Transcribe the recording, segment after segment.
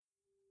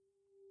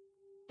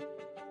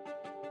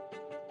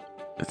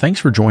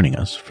Thanks for joining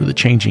us for the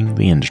Changing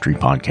the Industry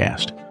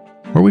podcast,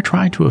 where we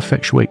try to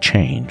effectuate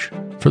change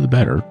for the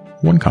better,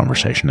 one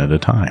conversation at a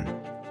time.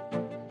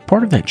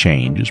 Part of that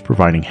change is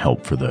providing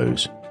help for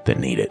those that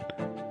need it.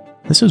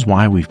 This is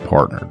why we've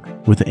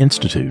partnered with the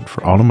Institute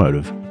for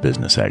Automotive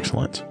Business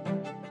Excellence.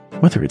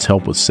 Whether it's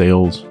help with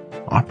sales,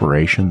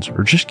 operations,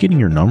 or just getting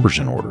your numbers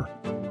in order,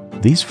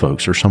 these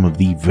folks are some of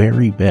the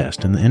very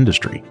best in the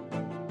industry.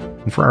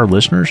 And for our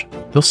listeners,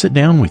 they'll sit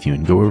down with you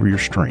and go over your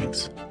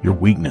strengths, your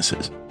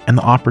weaknesses, and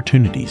the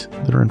opportunities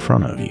that are in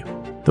front of you.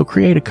 They'll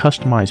create a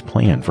customized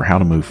plan for how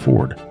to move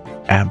forward,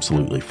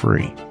 absolutely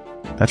free.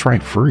 That's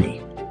right, free.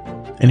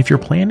 And if your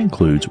plan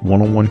includes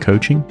one-on-one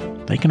coaching,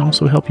 they can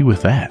also help you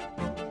with that.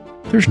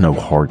 There's no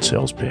hard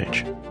sales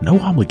pitch, no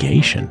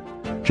obligation,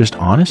 just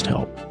honest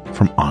help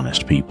from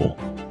honest people.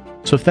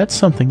 So if that's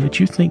something that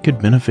you think could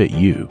benefit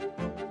you,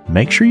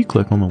 make sure you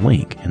click on the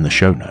link in the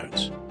show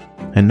notes.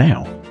 And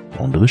now,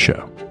 on to the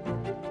show.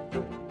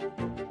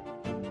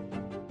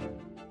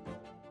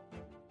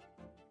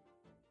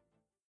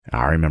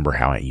 I remember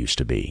how it used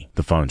to be.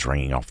 The phone's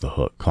ringing off the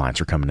hook.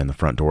 Clients are coming in the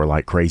front door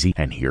like crazy,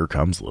 and here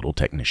comes little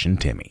technician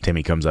Timmy.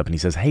 Timmy comes up and he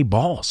says, "Hey,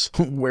 boss,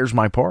 where's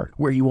my part?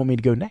 Where you want me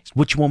to go next?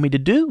 What you want me to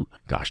do?"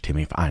 Gosh,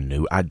 Timmy, if I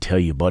knew, I'd tell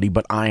you, buddy,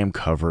 but I am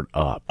covered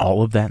up.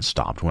 All of that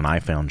stopped when I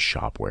found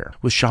Shopware.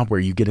 With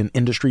Shopware, you get an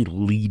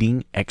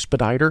industry-leading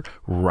expediter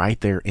right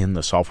there in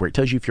the software. It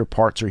tells you if your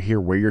parts are here,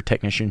 where your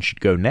technician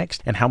should go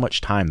next, and how much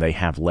time they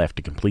have left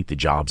to complete the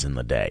jobs in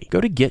the day. Go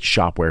to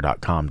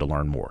getshopware.com to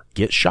learn more.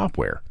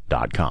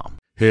 Getshopware.com.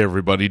 Hey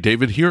everybody,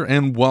 David here,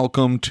 and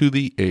welcome to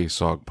the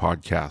ASOG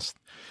podcast.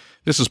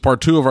 This is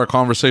part 2 of our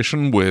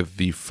conversation with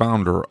the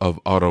founder of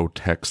Auto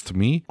Text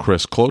Me,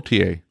 Chris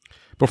Cloutier.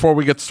 Before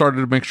we get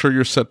started, make sure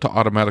you're set to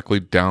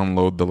automatically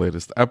download the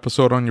latest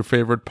episode on your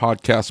favorite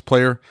podcast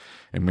player,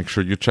 and make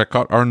sure you check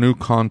out our new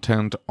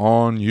content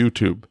on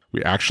YouTube.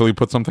 We actually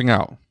put something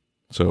out,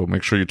 so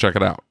make sure you check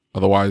it out.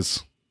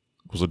 Otherwise,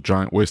 it was a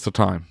giant waste of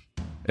time.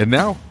 And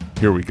now,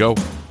 here we go.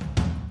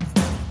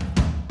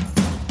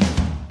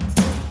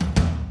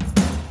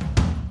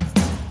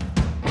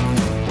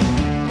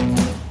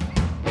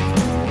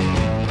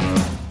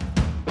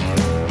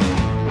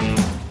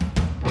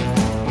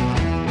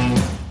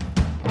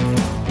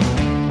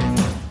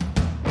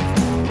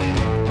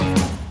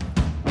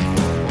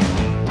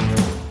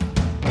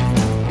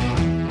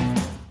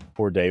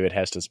 David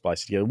has to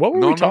splice it together. What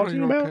were we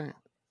talking about? Okay.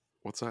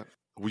 What's that?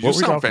 Well, you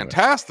sound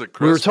fantastic,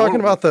 Chris. We were talking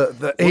about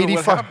the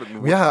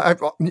 85. Yeah,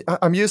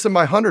 I'm using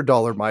my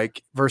 $100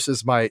 mic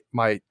versus my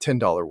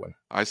 $10 one.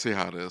 I see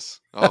how it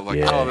is. He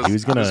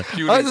was gonna.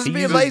 This is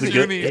being lazy.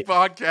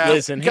 Podcast.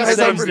 Listen, he guys,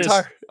 saves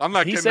this. I'm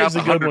not He kidding. saves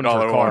That's a good one for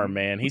 $100 Carm,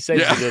 man. He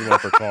saves a good one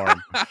for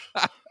Carm.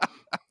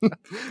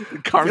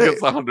 Carm gets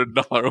the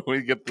 $100 when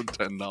we get the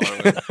 $10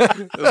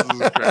 one. This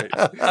is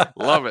great.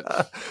 Love it.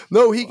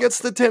 No, he gets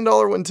the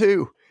 $10 one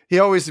too. He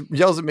always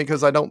yells at me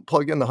because I don't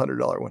plug in the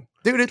 $100 one.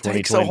 Dude, it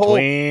takes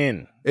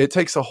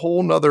a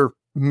whole nother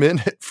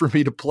minute for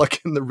me to plug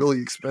in the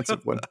really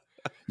expensive one.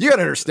 You got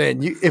to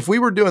understand, if we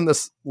were doing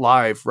this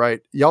live, right?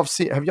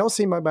 Have y'all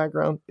seen my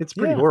background? It's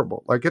pretty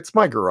horrible. Like, it's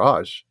my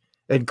garage.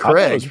 And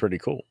Craig, was pretty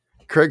cool.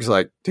 Craig's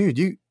like,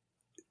 dude,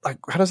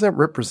 how does that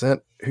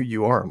represent who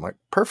you are? I'm like,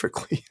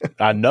 perfectly.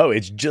 I know,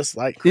 it's just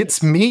like Chris.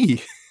 It's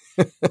me.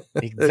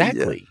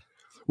 Exactly. Yeah.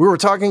 We were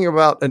talking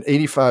about an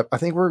 85. I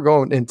think we were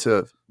going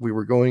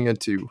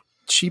into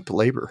cheap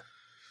labor.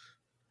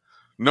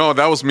 No,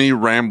 that was me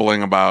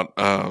rambling about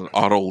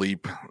Auto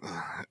Leap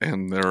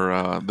and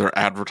their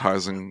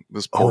advertising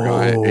this poor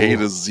guy, A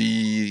to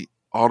Z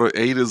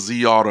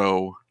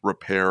Auto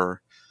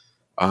Repair.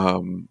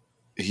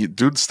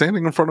 Dude's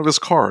standing in front of his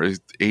car. He's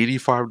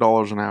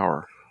 $85 an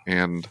hour,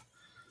 and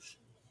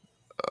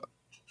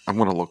I'm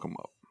gonna look him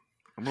up.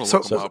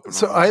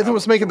 So I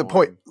was making the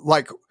point,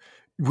 like,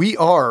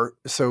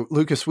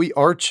 Lucas, we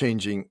are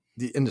changing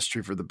the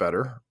industry for the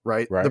better,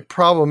 right? The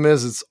problem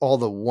is it's all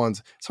the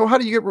ones. So how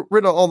do you get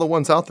rid of all the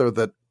ones out there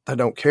that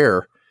don't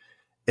care?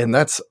 And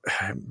that's,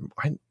 I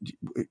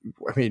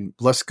mean,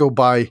 let's go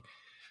buy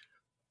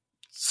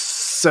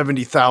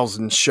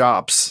 70,000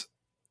 shops.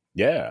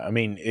 Yeah. I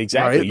mean,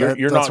 exactly. Right?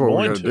 You're that's not what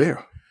going we're to do.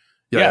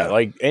 Yeah.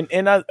 Like,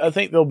 and I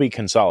think there'll be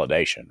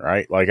consolidation,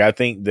 right? Like, I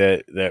think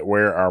that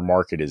where our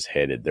market is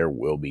headed, there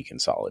will be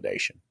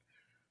consolidation.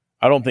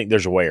 I don't think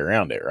there's a way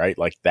around it, right?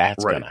 Like,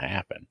 that's going to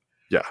happen.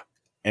 Yeah.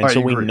 And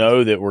so we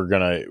know that we're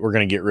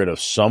gonna get rid of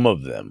some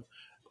of them.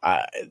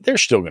 They're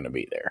still going to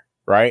be there,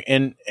 right?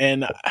 And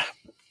I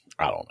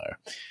don't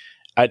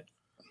know.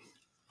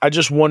 I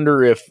just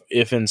wonder if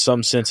in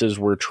some senses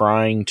we're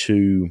trying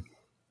to,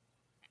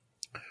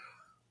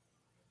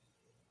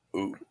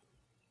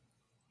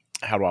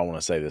 how do I want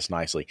to say this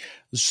nicely?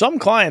 Some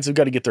clients have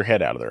got to get their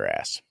head out of their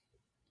ass,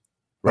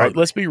 right?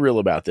 Let's be real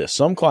about this.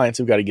 Some clients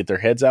have got to get their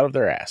heads out of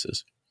their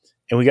asses.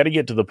 And we got to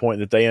get to the point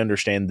that they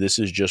understand this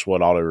is just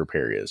what auto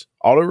repair is.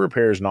 Auto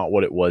repair is not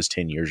what it was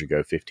 10 years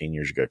ago, 15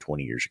 years ago,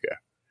 20 years ago,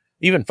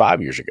 even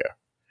 5 years ago.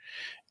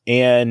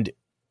 And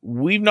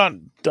we've not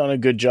done a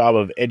good job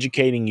of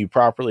educating you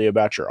properly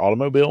about your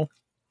automobile.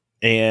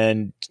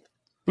 And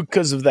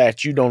because of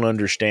that, you don't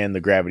understand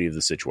the gravity of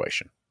the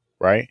situation,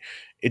 right?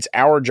 It's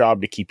our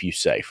job to keep you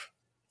safe.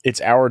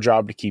 It's our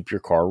job to keep your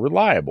car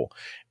reliable.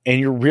 And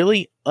you're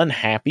really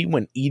unhappy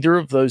when either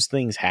of those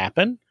things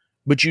happen,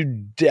 but you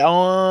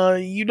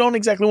don't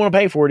exactly want to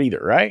pay for it either,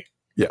 right?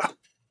 Yeah.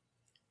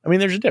 I mean,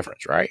 there's a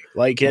difference, right?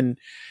 Like, and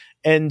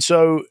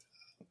so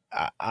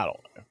I don't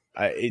know.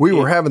 We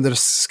were having the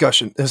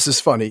discussion. This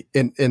is funny.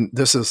 And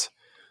this is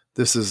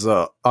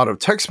auto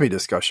text me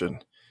discussion.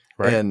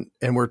 Right.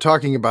 And we're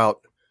talking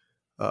about,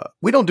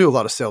 we don't do a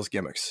lot of sales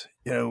gimmicks,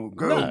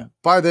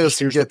 buy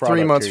this and get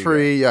 3 months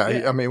free.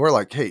 Yeah. I mean, we're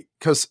like, hey,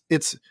 cause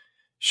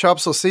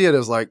shops will see it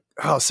as like,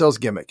 oh, sales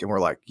gimmick. And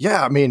we're like,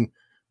 yeah, I mean,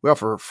 we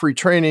offer free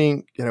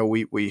training,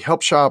 we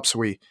help shops,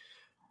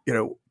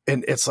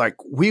 and it's like,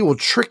 we will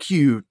trick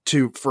you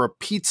for a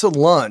pizza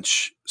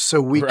lunch so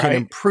we can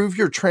improve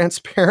your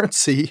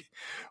transparency.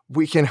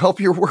 We can help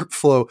your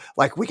workflow.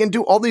 Like, we can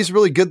do all these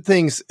really good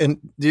things.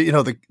 And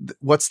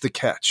what's the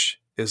catch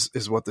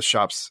is what the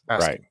shop's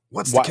asking. Right.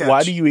 What's the catch?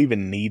 Why do you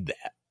even need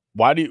that?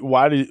 Why do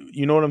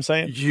you know what I'm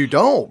saying? You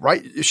don't,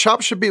 right?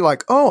 Shops should be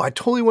like, oh, I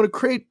totally want to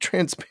create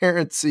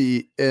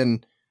transparency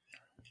and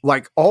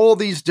like all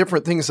these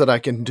different things that I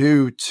can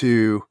do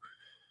to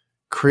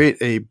create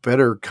a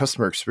better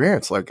customer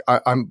experience. Like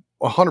I'm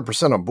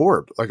 100% on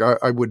board. Like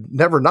I would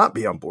never not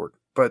be on board,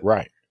 but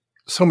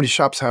so many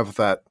shops have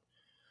that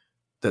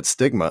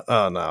stigma.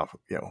 No,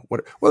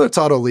 whether it's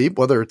Auto Leap,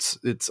 whether it's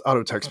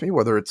Auto Text Me,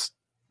 whether it's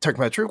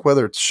Techmetric,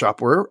 whether it's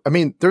Shopware. I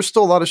mean, there's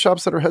still a lot of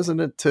shops that are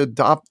hesitant to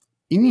adopt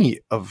any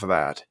of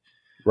that.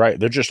 Right.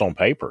 They're just on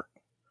paper.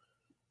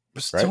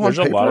 Right? There's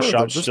a lot of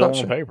shops still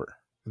on paper.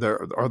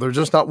 They're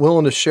just not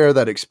willing to share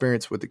that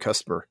experience with the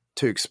customer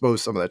to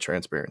expose some of that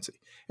transparency.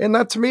 And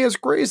that to me is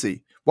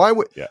crazy. Why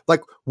would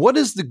what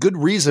is the good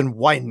reason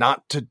why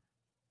not to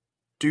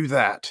do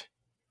that?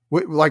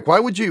 Like,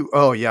 why would you?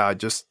 Oh yeah, I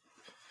don't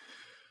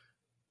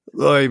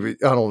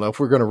know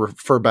if we're going to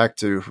refer back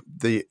to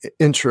the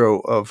intro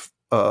of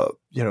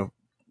the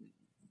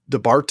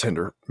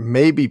bartender.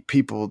 Maybe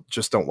people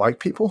just don't like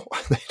people.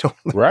 They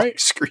don't like,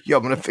 screw you,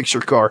 I'm going to fix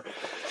your car.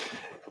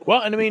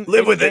 Well, and I mean,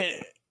 live with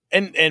it.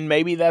 And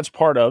maybe that's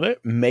part of it.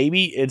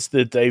 Maybe it's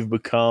that they've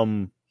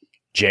become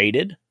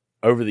jaded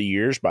over the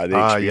years by the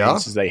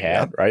experiences they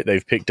had, right?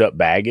 They've picked up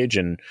baggage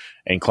and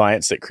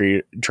clients that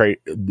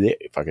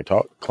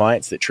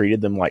clients that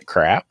treated them like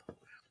crap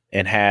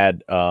and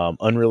had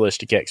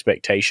unrealistic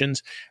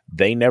expectations.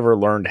 They never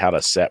learned how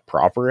to set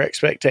proper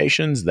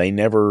expectations. They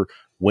never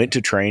went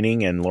to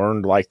training and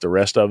learned, like the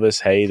rest of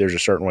us, hey, there's a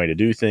certain way to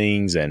do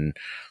things, and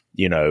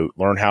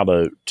learn how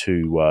to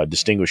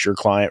distinguish your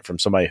client from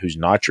somebody who's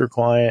not your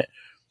client.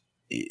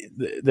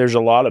 There's a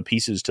lot of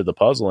pieces to the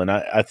puzzle. And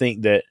I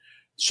think that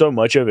so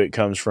much of it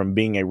comes from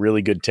being a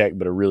really good tech,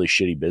 but a really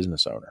shitty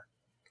business owner.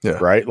 Yeah.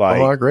 Right.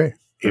 Like, I agree.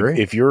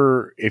 If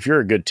you're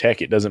a good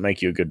tech, it doesn't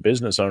make you a good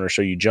business owner.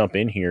 So you jump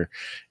in here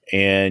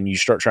and you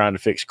start trying to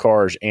fix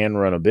cars and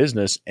run a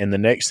business. And the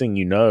next thing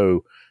you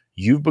know,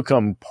 you've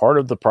become part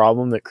of the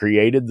problem that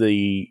created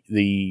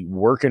the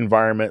work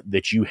environment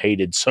that you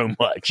hated so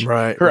much.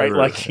 Right.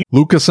 Like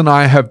Lucas and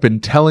I have been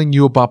telling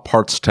you about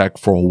Parts Tech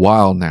for a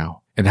while now,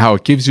 and how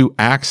it gives you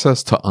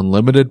access to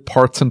unlimited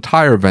parts and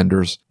tire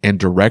vendors and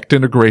direct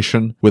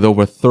integration with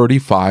over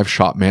 35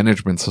 shop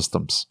management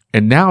systems.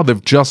 And now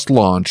they've just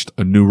launched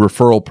a new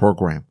referral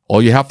program.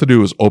 All you have to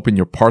do is open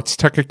your Parts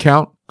Tech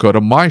account, go to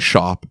My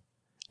Shop,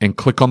 and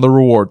click on the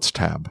Rewards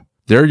tab.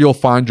 There you'll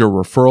find your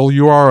referral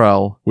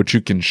URL, which you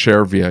can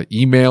share via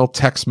email,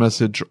 text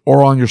message,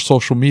 or on your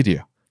social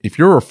media. If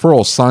your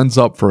referral signs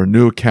up for a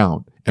new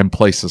account and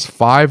places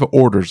 5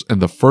 orders in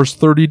the first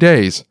 30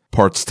 days,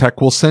 Parts Tech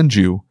will send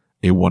you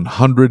a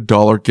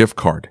 $100 gift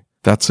card.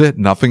 That's it.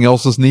 Nothing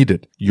else is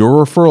needed.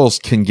 Your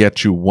referrals can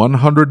get you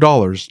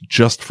 $100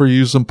 just for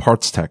using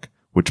Parts Tech,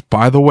 which,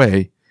 by the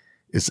way,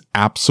 is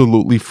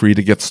absolutely free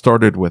to get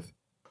started with.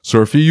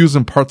 So if you're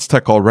using Parts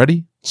Tech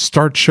already,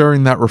 start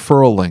sharing that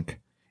referral link.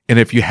 And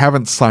if you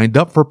haven't signed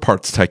up for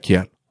Parts Tech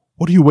yet,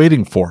 what are you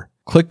waiting for?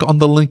 Click on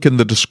the link in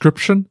the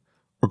description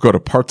or go to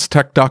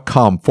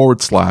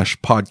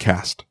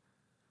partstech.com/podcast.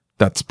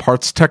 That's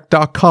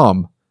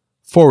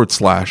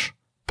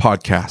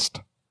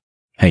partstech.com/podcast.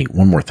 Hey,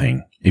 one more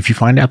thing. If you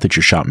find out that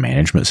your shop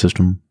management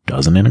system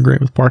doesn't integrate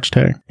with Parts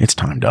Tech, it's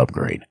time to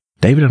upgrade.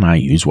 David and I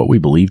use what we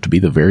believe to be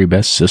the very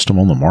best system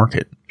on the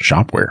market,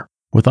 Shopware.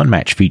 With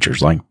unmatched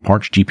features like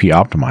Parts GP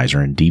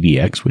Optimizer and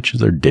DVX, which is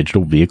their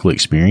digital vehicle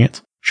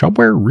experience,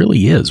 Shopware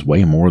really is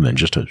way more than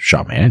just a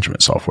shop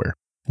management software.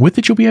 With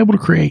it, you'll be able to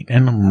create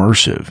an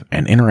immersive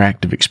and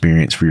interactive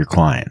experience for your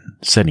client,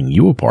 setting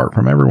you apart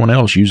from everyone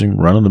else using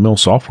run-of-the-mill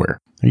software.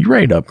 Are you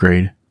ready to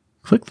upgrade?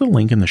 Click the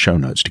link in the show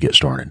notes to get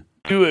started.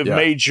 You have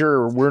made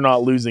sure we're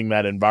not losing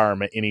that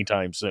environment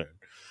anytime soon.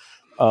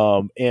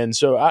 And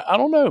so I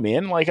don't know,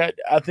 man. Like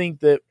I think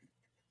that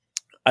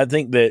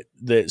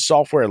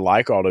software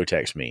like Auto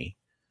Text Me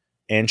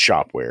and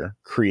Shopware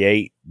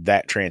create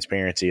that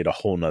transparency at a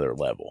whole nother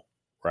level.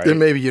 Right. Then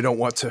maybe you don't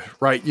want to,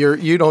 right?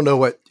 You don't know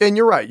what, and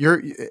you're right.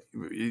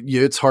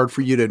 It's hard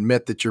for you to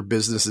admit that your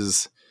business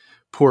is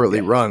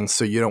poorly run,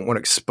 so you don't want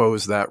to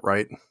expose that,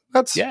 right?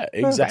 That's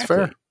exactly. That's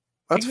fair.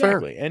 That's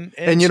exactly. fair.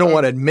 And you don't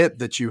want to admit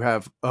that you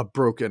have a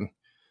broken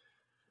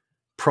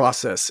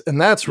process,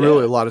 and that's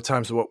really a lot of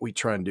times what we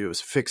try and do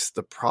is fix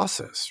the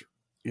process.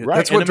 Right.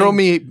 That's what drove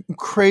me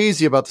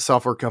crazy about the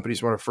software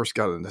companies when I first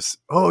got in this.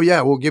 Oh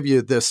yeah, we'll give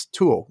you this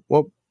tool.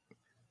 Well,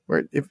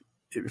 right,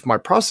 if my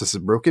process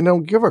is broken,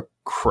 don't give a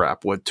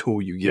crap what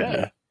tool you give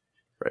me.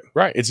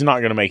 Right. It's not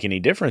going to make any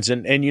difference.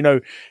 And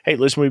hey,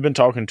 listen, we've been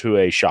talking to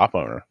a shop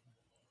owner.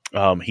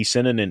 He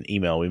sent in an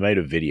email. We made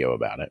a video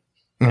about it.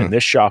 Mm-hmm. And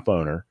this shop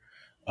owner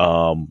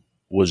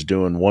was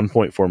doing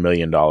 $1.4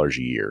 million a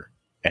year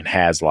and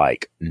has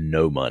like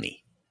no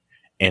money.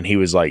 And he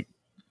was like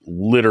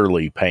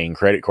literally paying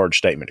credit card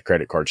statement to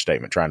credit card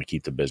statement, trying to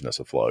keep the business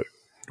afloat.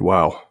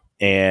 Wow.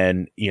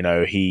 And,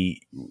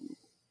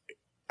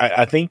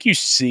 I think you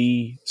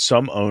see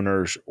some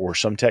owners or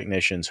some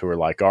technicians who are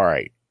like, all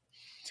right,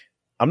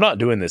 I'm not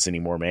doing this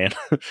anymore, man.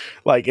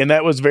 And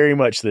that was very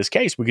much this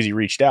case because he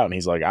reached out and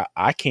he's like,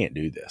 I can't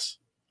do this.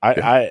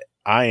 I'm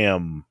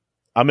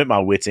at my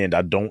wit's end.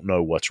 I don't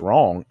know what's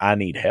wrong. I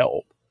need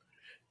help.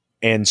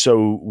 And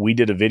so we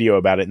did a video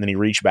about it, and then he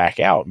reached back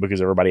out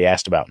because everybody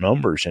asked about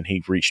numbers, and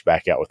he reached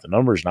back out with the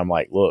numbers. And I'm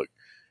like, look,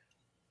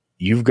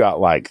 you've got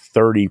like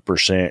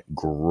 30%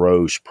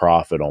 gross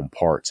profit on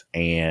parts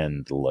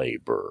and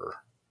labor.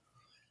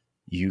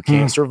 You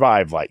can't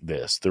survive like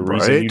this. The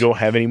reason you don't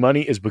have any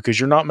money is because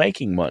you're not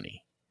making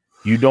money.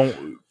 You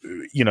don't,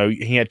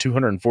 he had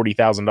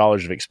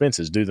 $240,000 of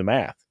expenses. Do the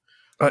math.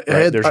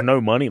 There's no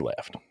money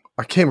left.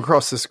 I came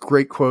across this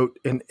great quote,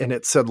 and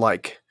it said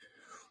like,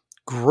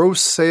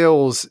 gross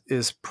sales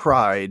is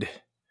pride,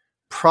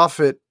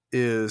 profit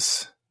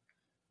is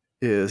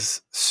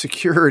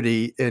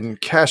security,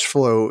 and cash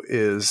flow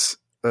is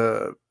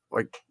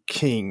like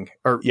king,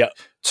 or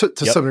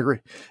to some degree.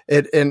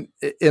 And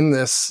in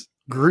this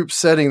group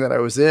setting that I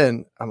was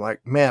in, I'm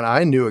like, man,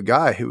 I knew a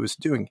guy who was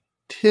doing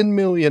 $10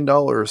 million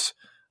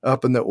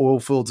up in the oil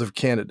fields of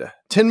Canada.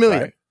 $10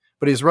 million. Right.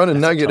 But he's running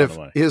negative.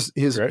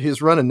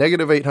 He's running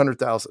negative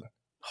 800,000.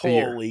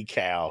 Holy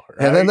cow!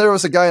 Right? And then there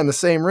was a guy in the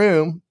same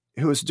room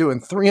who was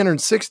doing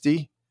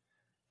 360,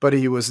 but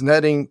he was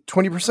netting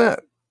 20%.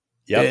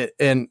 Yeah.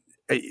 And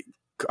I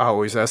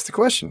always ask the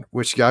question: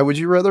 which guy would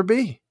you rather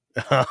be?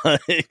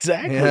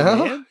 Exactly.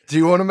 Man. Do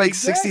you want to make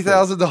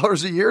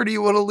 $60,000 a year? Or do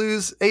you want to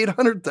lose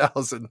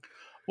 800,000?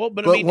 Well,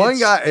 but one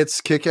guy,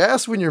 it's kick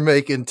ass when you're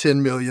making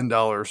 $10 million,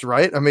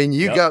 right? I mean,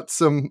 you got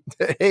some.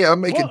 Hey,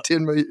 I'm making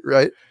 $10 million,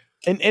 right?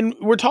 And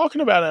we're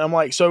talking about it. I'm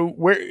like, so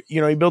where,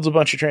 he builds a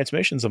bunch of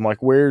transmissions. I'm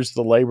like, where's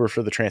the labor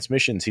for the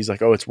transmissions? He's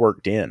like, oh, it's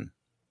worked in.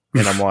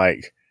 And I'm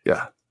like,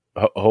 yeah,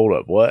 hold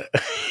up. What?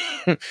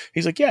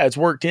 He's like, yeah, it's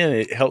worked in.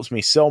 It helps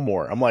me sell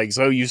more. I'm like,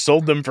 so you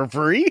sold them for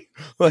free?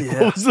 Like,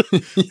 what was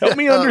help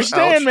me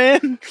understand,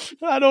 man.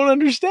 I don't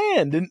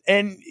understand.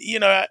 And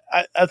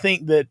I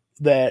think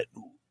that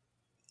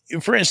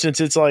for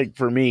instance, it's like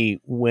for me,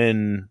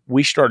 when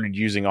we started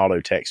using Auto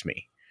Text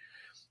Me,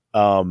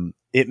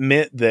 it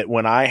meant that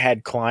when I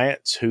had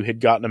clients who had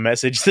gotten a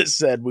message that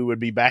said we would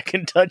be back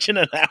in touch in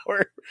an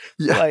hour,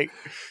 like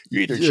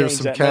you either change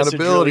that message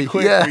really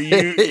quick or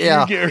you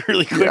get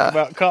really quick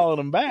about calling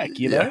them back,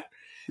 you know?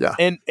 Yeah.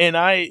 And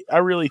I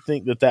really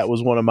think that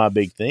was one of my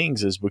big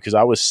things is because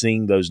I was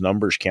seeing those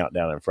numbers count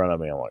down in front of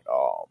me. I'm like,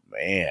 oh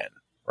man,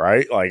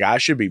 right? Like I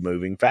should be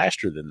moving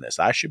faster than this.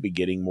 I should be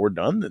getting more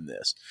done than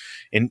this.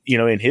 And,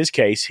 in his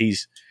case,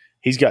 he's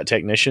got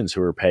technicians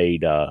who are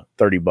paid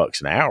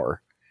 $30 an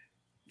hour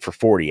for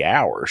 40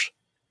 hours,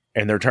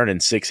 and they're turning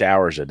 6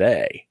 hours a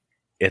day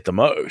at the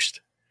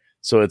most.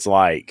 So it's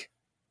like,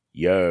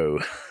 yo,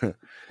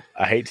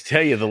 I hate to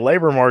tell you, the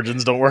labor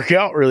margins don't work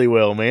out really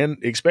well, man,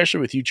 especially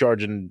with you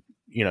charging,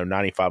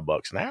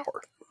 $95 an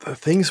hour. The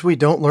things we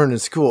don't learn in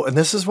school. And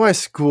this is why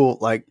school,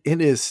 like it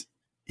is,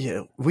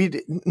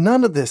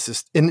 none of this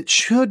is, and it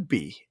should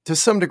be to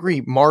some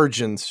degree,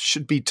 margins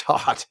should be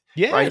taught.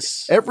 Yes.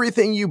 Right?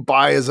 Everything you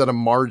buy is at a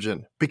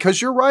margin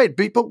because you're right.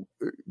 People,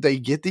 they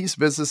get these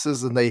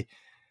businesses and they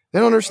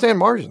don't understand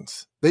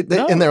margins.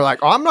 And they're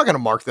like, oh, I'm not going to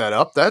mark that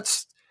up.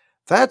 That's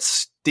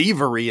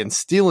thievery and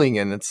stealing.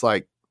 And it's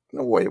like,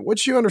 no way.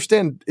 What you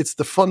understand? It's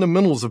the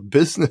fundamentals of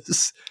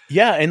business.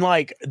 Yeah. And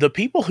like the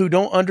people who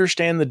don't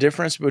understand the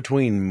difference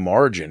between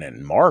margin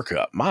and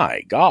markup,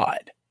 my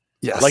God.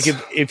 Yes. Like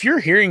if you're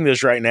hearing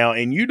this right now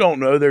and you don't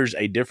know there's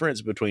a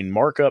difference between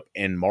markup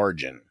and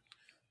margin,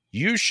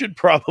 you should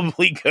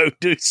probably go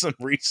do some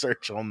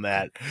research on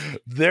that.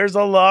 There's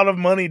a lot of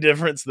money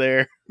difference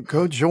there.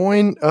 Go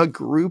join a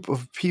group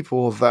of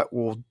people that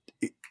will,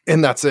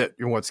 and that's it.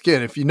 And once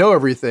again, if you know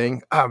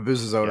everything, I'm a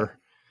business owner,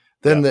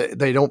 then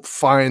they don't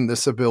find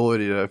this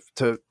ability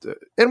to,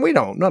 and we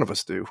don't, none of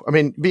us do. I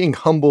mean, being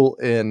humble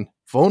and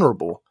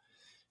vulnerable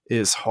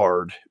is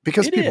hard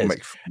because people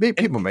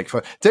make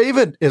fun.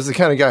 David is the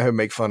kind of guy who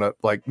make fun of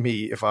like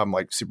me if I'm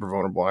like super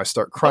vulnerable and I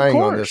start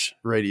crying on this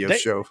radio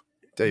show.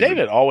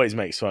 David always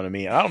makes fun of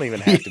me. I don't even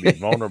have to be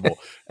vulnerable.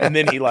 And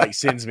then he like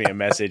sends me a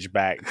message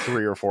back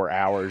 3 or 4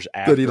 hours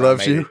after that he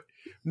loves you.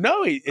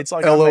 No, it's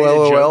like LOL. I made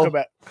a joke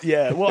about.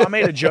 Yeah, well, I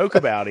made a joke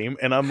about him,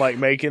 and I'm like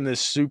making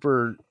this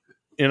super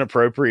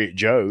inappropriate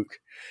joke,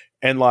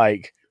 and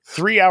like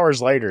 3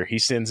 hours later, he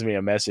sends me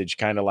a message,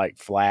 kind of like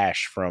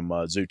Flash from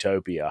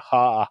Zootopia.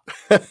 Ha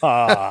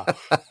ha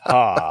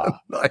ha!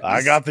 Nice.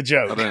 I got the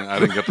joke. I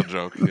didn't get the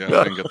joke. Yeah,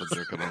 I didn't get the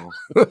joke at all.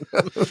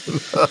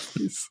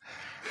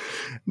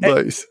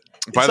 Nice.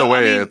 By the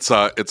way, it's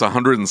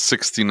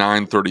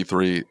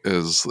 169.33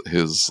 is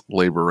his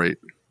labor rate.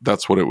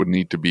 That's what it would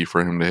need to be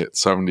for him to hit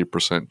 70%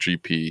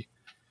 GP.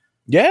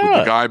 Yeah, with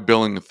the guy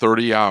billing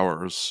 30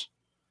 hours,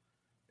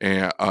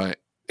 and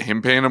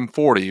him paying him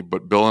 40,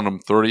 but billing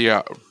out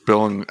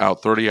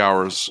 30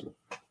 hours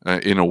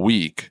in a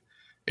week,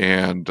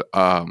 and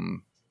at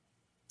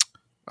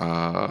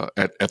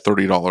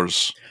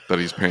 $30 that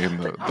he's paying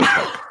the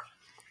tech.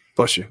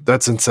 Bless you.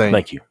 That's insane.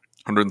 Thank you.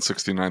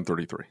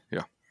 169.33.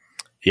 Yeah.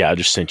 Yeah, I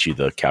just sent you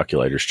the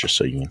calculators just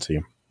so you can see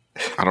them.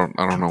 I don't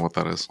know what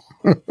that is.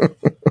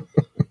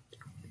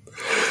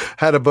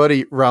 Had a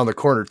buddy around the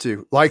corner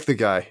too, like the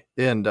guy,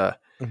 and was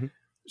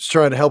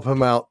trying to help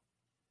him out.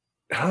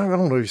 I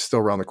don't know if he's still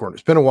around the corner.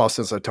 It's been a while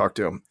since I talked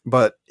to him,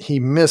 but he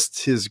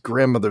missed his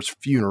grandmother's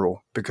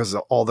funeral because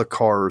of all the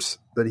cars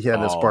that he had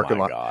in his parking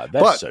lot. God,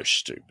 that's so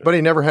stupid. But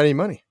he never had any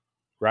money.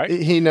 Right?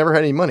 He never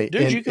had any money.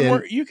 Dude,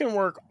 you can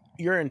work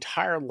your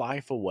entire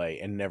life away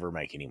and never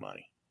make any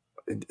money.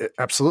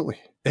 Absolutely.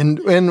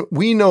 And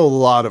we know a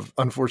lot of,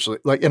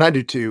 unfortunately, like, and I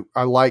do too.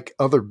 I like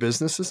other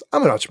businesses.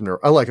 I'm an entrepreneur.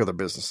 I like other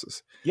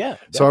businesses. Yeah.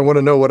 Definitely. So I want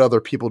to know what other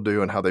people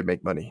do and how they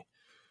make money.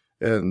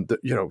 And,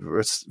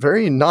 it's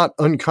very not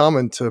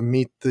uncommon to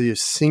meet the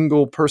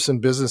single person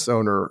business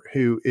owner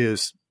who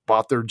is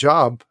bought their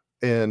job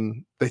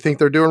and they think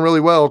they're doing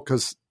really well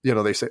because,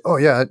 they say, oh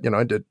yeah,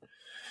 I did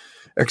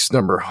X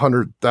number,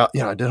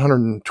 100,000, I did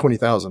 $120,000,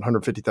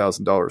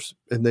 $150,000.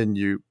 And then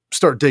you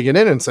start digging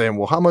in and saying,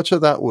 well, how much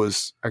of that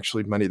was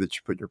actually money that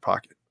you put in your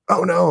pocket?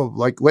 Oh no,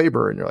 like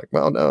labor. And you're like,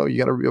 well, no, you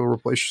got to be able to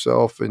replace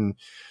yourself. And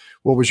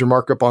what was your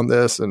markup on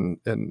this? And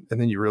then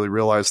you really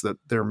realize that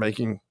they're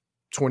making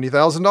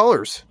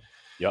 $20,000.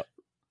 Yep.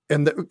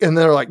 And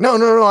they're like,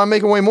 no, I'm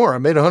making way more. I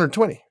made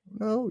 120.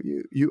 No,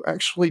 you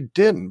actually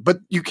didn't, but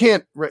you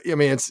can't,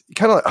 it's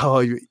kind of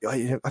like,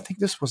 I think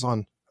this was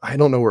on, I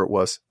don't know where it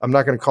was. I'm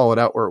not going to call it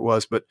out where it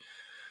was, but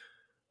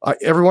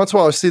every once in a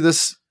while I see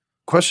this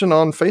question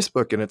on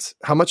Facebook and it's,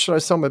 how much should I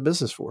sell my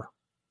business for?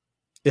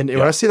 And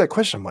when I see that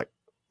question, I'm like,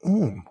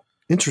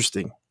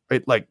 interesting.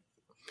 Right? Like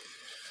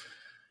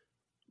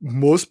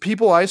most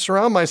people I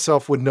surround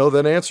myself would know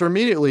that answer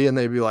immediately. And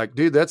they'd be like,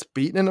 dude, that's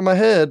beating into my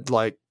head.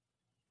 Like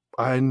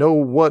I know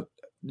what,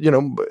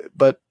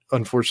 but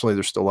unfortunately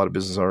there's still a lot of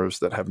business owners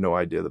that have no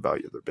idea the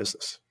value of their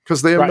business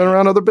because they haven't been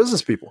around other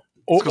business people.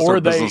 Or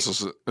their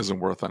business isn't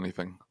worth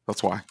anything.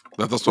 That's why.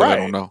 That's why they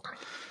don't know.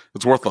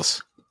 It's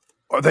worthless.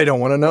 Or they don't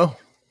want to know.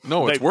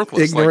 No, it's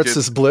worthless. Ignorance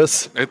is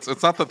bliss.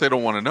 It's not that they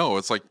don't want to know.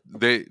 It's like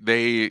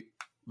they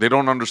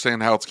don't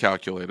understand how it's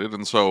calculated,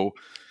 and so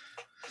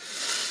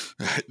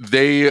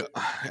they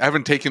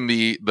haven't taken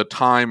the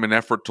time and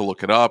effort to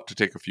look it up, to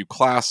take a few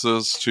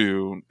classes.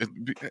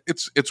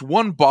 It's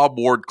one Bob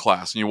Ward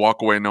class, and you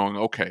walk away knowing,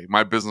 okay,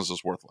 my business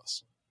is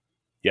worthless.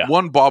 Yeah,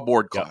 one Bob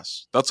Ward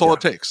class. That's all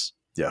it takes.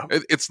 Yeah,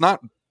 it's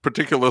not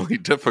particularly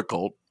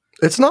difficult.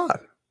 It's not.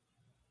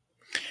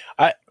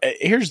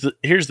 Here's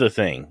the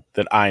thing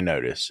that I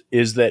notice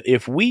is that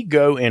if we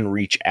go and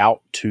reach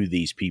out to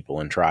these people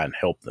and try and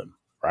help them,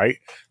 right?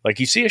 Like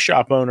you see a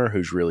shop owner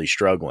who's really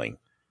struggling,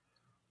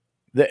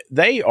 that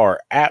they are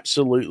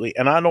absolutely,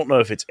 and I don't know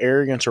if it's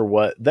arrogance or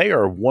what, they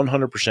are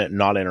 100%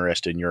 not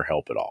interested in your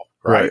help at all.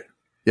 Right.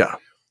 Yeah.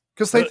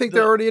 Because they think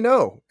they already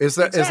know. Is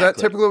that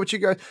typically what you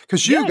guys,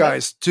 because you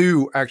guys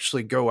do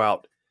actually go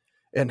out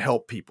and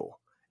help people.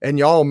 And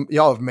y'all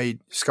have made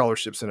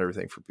scholarships and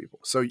everything for people.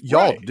 So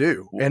y'all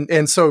do.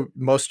 And so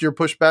most of your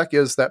pushback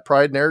is that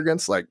pride and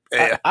arrogance. Like,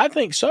 I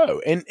think so.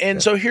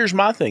 And so here's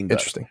my thing. Though,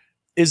 interesting.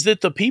 Is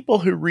that the people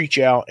who reach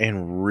out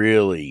and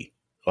really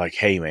like,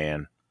 hey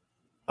man,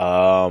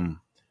 I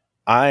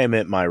am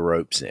at my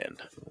rope's end.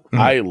 Mm-hmm.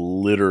 I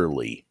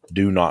literally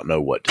do not know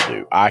what to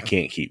do. I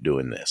can't keep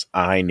doing this.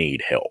 I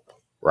need help.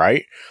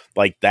 Right?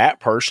 Like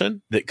that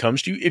person that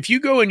comes to you, if you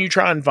go and you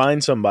try and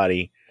find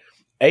somebody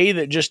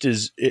that just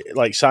is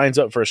like signs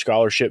up for a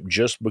scholarship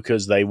just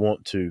because they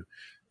want to,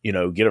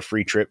 get a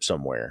free trip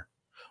somewhere.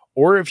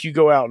 Or if you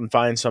go out and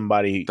find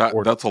somebody.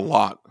 That's a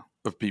lot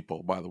of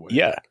people, by the way.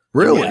 Yeah.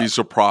 Really? You would be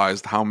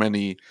surprised how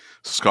many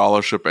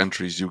scholarship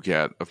entries you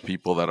get of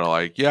people that are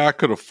like, yeah, I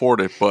could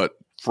afford it, but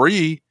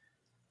free.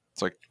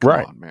 It's like,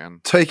 come on,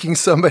 man. Taking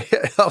somebody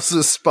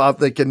else's spot,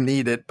 they can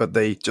need it, but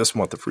they just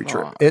want the free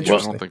trip.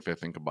 Interesting. I don't think they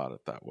think about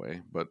it that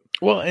way. But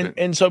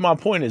and so my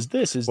point is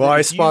this: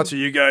 I sponsor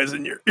you guys,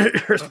 and your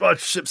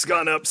sponsorship's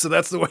gone up, so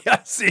that's the way I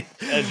see it.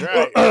 That's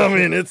right. I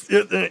mean,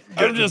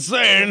 I'm just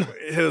saying.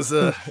 His,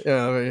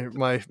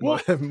 my.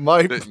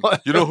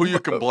 You know who you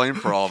can blame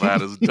for all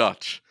that is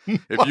Dutch.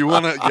 If you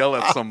want to yell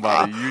at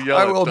somebody, you yell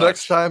at Dutch. I will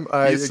next time.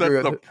 He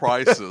set the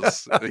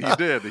prices. He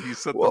did. He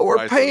set the prices. Well,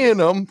 we're paying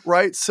them,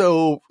 right?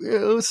 So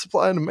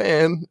supply and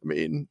demand. I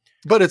mean,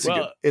 But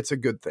it's a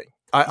good thing.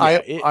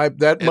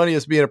 That money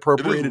is being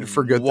appropriated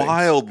for good things.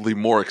 Wildly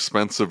more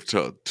expensive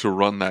to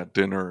run that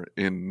dinner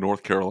in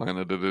North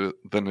Carolina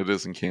than it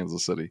is in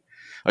Kansas City.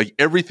 Like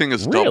everything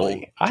is double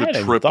to I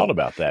hadn't triple. thought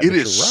about that. It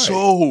is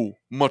so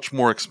much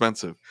more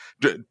expensive.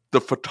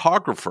 The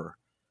photographer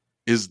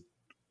is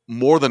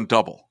more than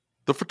double.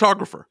 The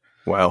photographer.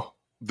 Wow.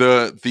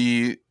 The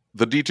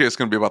DJ is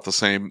going to be about the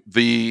same.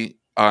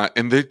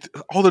 And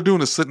all they're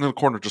doing is sitting in the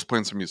corner just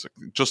playing some music,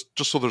 just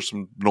so there's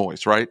some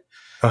noise, right?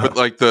 Uh-huh. But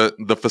like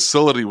the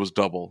facility was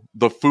double,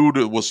 the food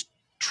was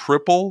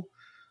triple,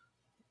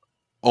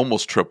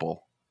 almost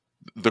triple.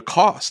 The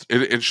cost,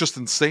 it's just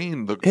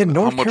insane. In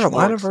North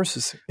Carolina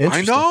versus,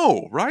 I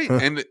know, right?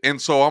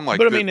 And so I'm like,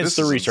 but I mean, it's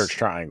the research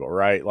triangle,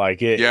 right?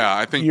 Like it. Yeah,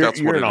 I think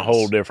you're in a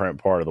whole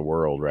different part of the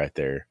world right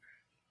there.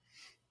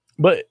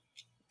 But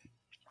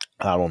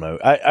I don't know.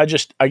 I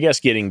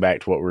guess getting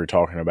back to what we were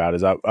talking about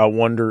is I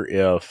wonder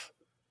if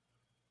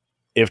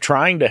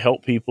trying to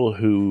help people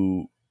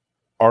who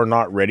are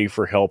not ready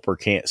for help or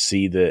can't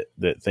see that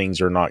things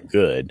are not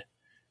good,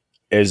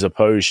 as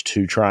opposed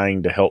to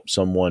trying to help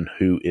someone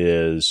who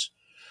is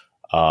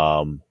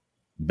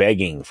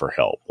begging for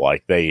help,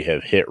 like they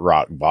have hit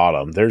rock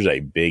bottom. There's a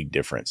big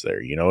difference there.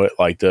 You know,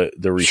 like the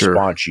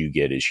response you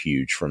get is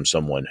huge from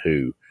someone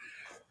who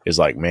is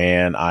like,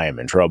 man, I am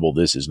in trouble.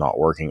 This is not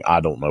working. I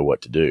don't know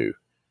what to do.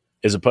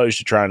 As opposed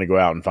to trying to go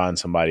out and find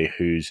somebody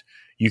who's,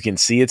 you can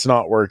see it's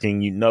not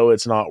working. You know,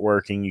 it's not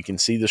working. You can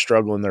see the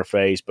struggle in their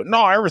face, but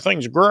no,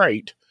 everything's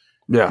great.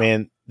 Yeah,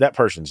 man, that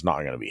person's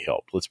not going to be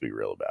helped. Let's be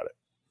real about it.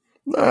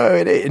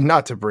 No,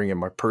 not to bring in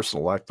my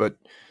personal life, but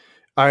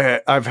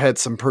I've had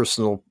some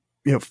personal,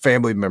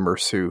 family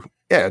members who,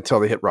 until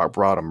they hit rock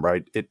bottom,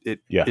 right?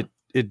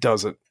 It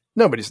doesn't,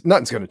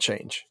 nothing's going to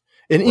change.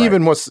 And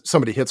even once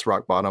somebody hits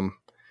rock bottom,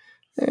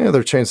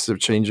 their chances of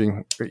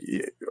changing,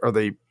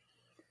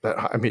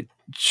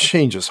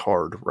 change is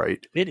hard,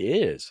 right? It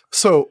is.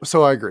 So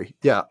I agree.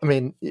 Yeah. I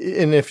mean,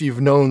 and if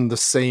you've known the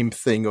same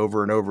thing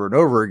over and over and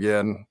over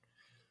again,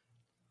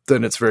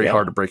 then it's very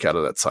hard to break out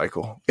of that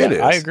cycle. It is.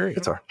 I agree.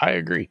 It's hard. I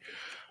agree.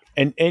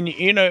 And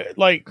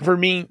like for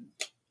me,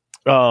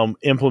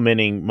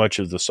 implementing much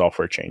of the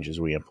software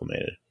changes we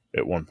implemented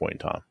at one point in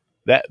time,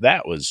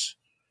 that was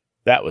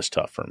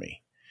tough for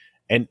me.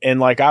 And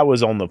like I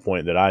was on the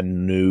point that I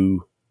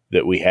knew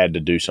that we had to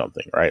do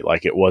something, right?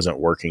 Like it wasn't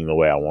working the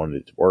way I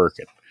wanted it to work.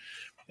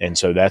 And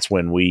so that's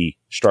when we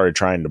started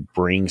trying to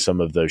bring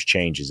some of those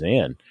changes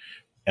in.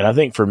 And I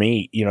think for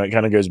me, it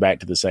kind of goes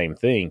back to the same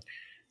thing.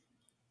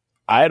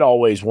 I had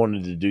always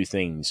wanted to do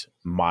things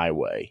my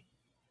way,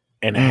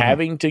 and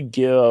having to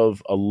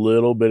give a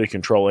little bit of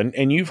control.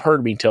 And you've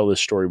heard me tell this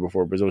story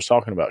before, because I was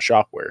talking about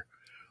Shopware,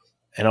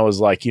 and I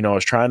was like, I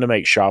was trying to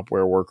make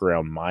Shopware work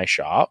around my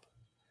shop.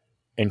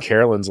 And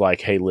Carolyn's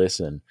like, hey,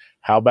 listen,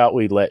 how about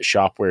we let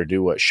Shopware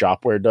do what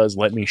Shopware does?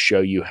 Let me show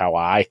you how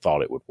I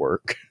thought it would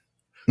work.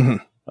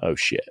 Mm-hmm. Oh,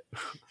 shit.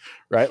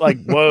 Right?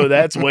 Like, whoa,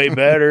 that's way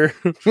better.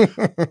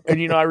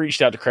 And, I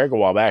reached out to Craig a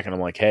while back, and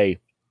I'm like, hey,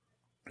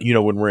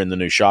 when we're in the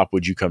new shop,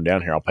 would you come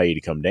down here? I'll pay you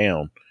to come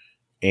down.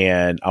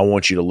 And I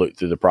want you to look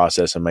through the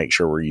process and make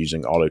sure we're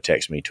using Auto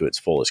Text Me to its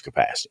fullest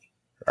capacity.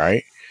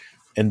 Right?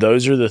 And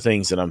those are the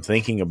things that I'm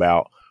thinking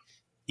about.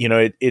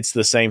 It's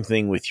the same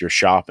thing with your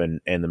shop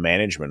and the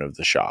management of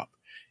the shop.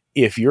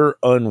 If you're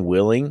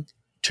unwilling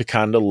to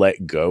kind of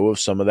let go of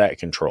some of that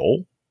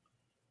control,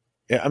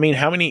 I mean,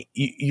 how many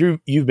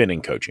you've been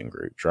in coaching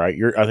groups, right?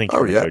 I think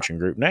you're in a coaching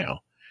group now.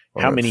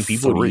 How many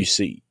people do you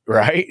see,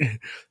 right?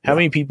 How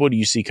many people do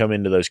you see come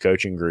into those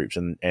coaching groups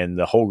and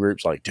the whole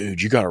group's like,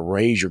 dude, you got to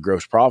raise your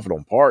gross profit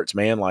on parts,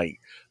 man. Like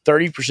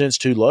 30% is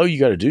too low. You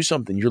got to do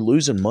something. You're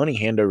losing money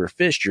hand over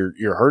fist.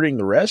 You're hurting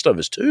the rest of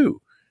us too.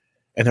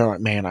 And they're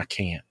like, man, I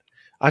can't.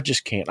 I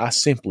just can't. I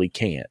simply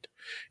can't.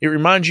 It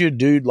reminds you of a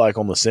dude like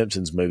on the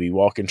Simpsons movie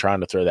walking,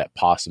 trying to throw that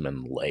possum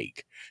in the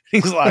lake.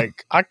 He's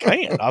like, I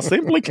can't. I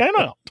simply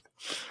cannot.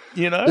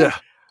 Yeah.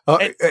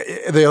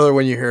 The other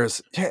one you hear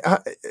is,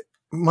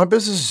 my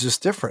business is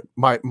just different.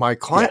 My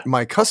client,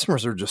 my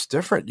customers are just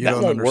different. You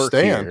don't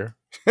understand.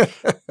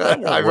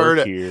 I've heard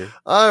it.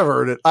 I've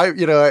heard it.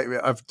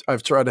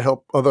 I've tried to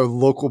help other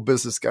local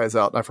business guys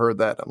out, and I've heard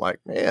that. I'm like,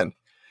 man,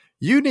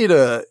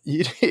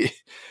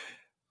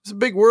 it's a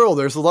big world.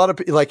 There's a lot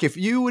of like, if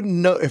you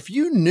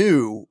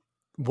knew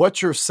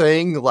what you're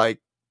saying, like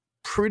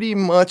pretty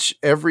much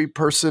every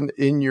person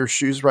in your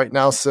shoes right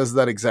now says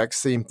that exact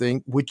same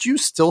thing. Would you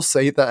still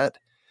say that?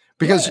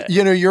 Because,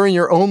 you're in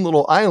your own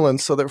little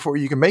island. So therefore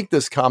you can make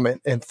this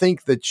comment and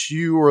think that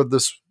you are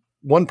this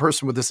one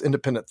person with this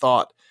independent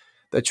thought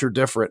that you're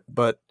different,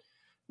 but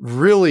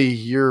really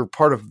you're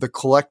part of the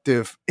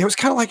collective. It was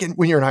kind of like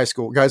when you're in high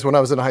school, guys. When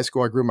I was in high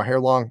school, I grew my hair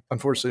long.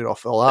 Unfortunately, it all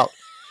fell out.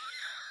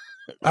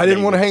 I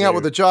didn't want to hang out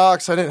with the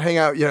jocks. I didn't hang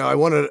out, I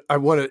wanted,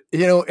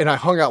 and I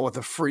hung out with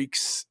the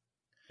freaks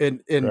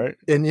and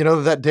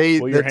that day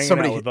that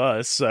somebody out with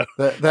us, so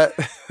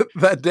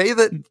that day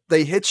that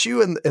they hit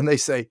you and they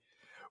say,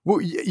 well,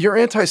 you're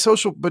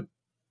antisocial, but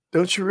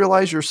don't you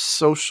realize you're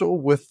social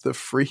with the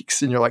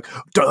freaks? And you're like,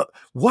 duh,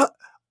 what?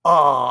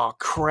 oh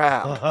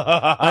crap.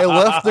 I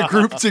left the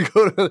group to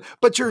go to,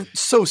 but you're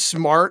so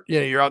smart. You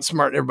know, you're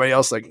outsmarting everybody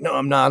else. Like, no,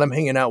 I'm not. I'm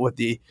hanging out with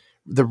the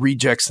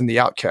rejects and the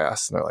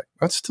outcasts. And they're like,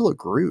 that's still a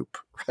group,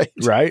 right?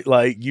 Right.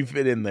 Like you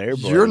fit in there.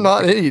 You're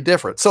not any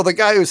different. So the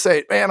guy who's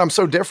saying, man, I'm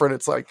so different.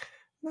 It's like,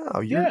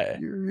 no,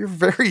 you're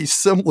very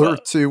similar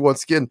to,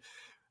 once again,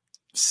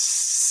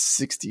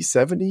 60,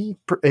 70,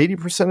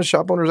 80% of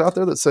shop owners out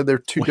there that said they're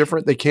too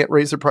different. They can't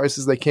raise their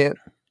prices. They can't,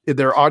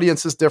 their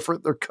audience is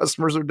different. Their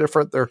customers are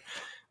different.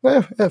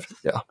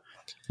 Yeah.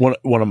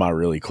 One of my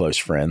really close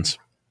friends,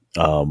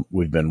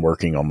 we've been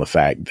working on the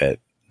fact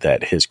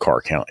that his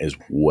car count is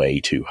way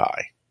too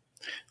high.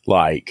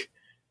 Like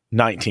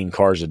 19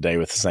 cars a day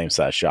with the same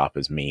size shop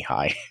as me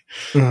high.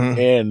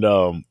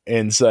 Mm-hmm.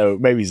 And so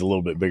maybe he's a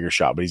little bit bigger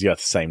shop, but he's got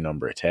the same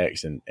number of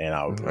techs. And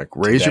I like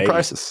raise your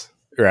prices.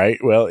 Right.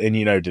 Well, and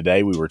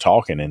today we were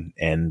talking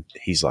and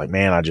he's like,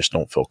 man, I just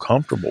don't feel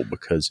comfortable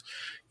because,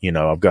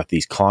 I've got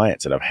these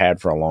clients that I've had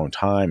for a long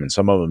time and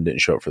some of them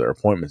didn't show up for their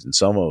appointments and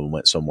some of them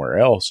went somewhere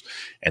else.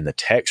 And the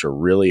techs are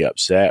really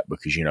upset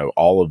because,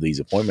 all of these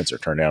appointments are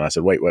turned down. I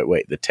said, wait,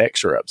 the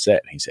techs are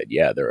upset. And he said,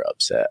 yeah, they're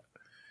upset.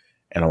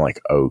 And I'm like,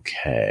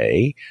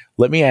 okay,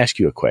 let me ask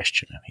you a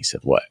question. And he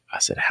said, what? I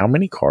said, how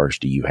many cars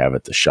do you have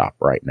at the shop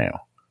right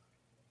now?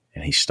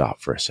 And he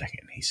stopped for a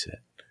second. He said,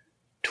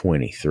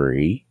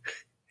 23.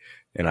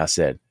 And I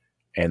said,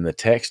 and the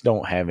techs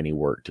don't have any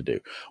work to do.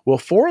 Well,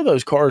 4 of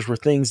those cars were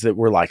things that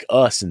were like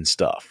us and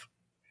stuff.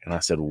 And I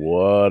said,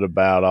 what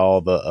about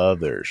all the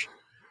others?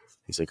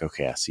 He's like,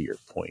 okay, I see your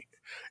point.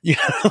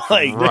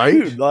 Like, right?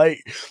 Dude, like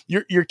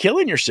you're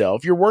killing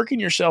yourself. You're working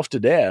yourself to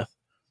death.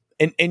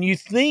 And you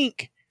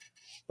think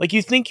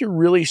you're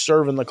really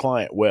serving the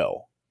client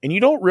well. And you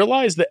don't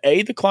realize that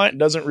the client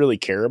doesn't really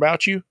care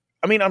about you.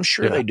 I mean, I'm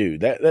sure they do.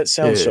 That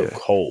sounds so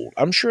cold.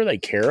 I'm sure they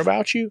care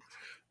about you.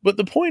 But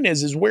the point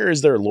is where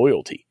is their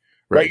loyalty?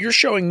 Right? You're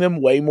showing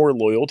them way more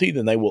loyalty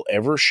than they will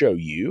ever show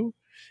you.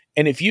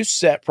 And if you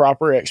set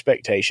proper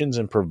expectations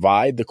and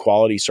provide the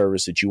quality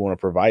service that you want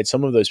to provide,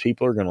 some of those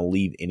people are going to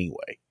leave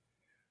anyway.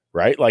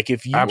 Right? Like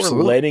if you are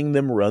letting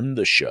them run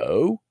the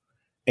show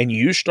and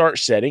you start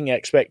setting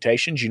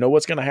expectations, you know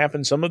what's going to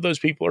happen? Some of those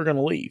people are going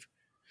to leave.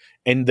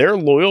 And their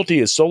loyalty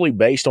is solely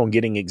based on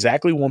getting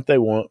exactly what they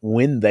want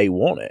when they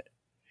want it.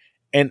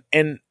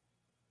 And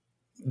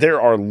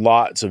there are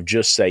lots of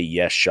just say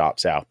yes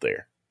shops out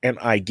there. And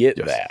I get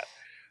that.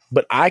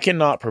 But I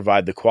cannot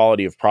provide the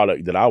quality of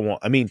product that I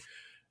want. I mean,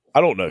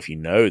 I don't know if you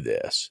know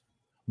this,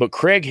 but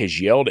Craig has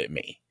yelled at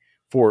me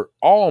for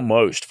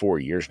almost 4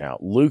 years now.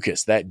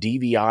 Lucas, that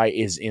DVI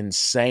is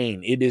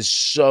insane. It is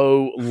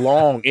so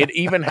long. It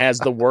even has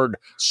the word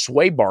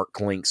sway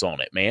bark links on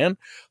it, man.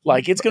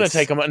 Like it's going to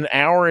take them an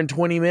hour and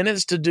 20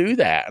 minutes to do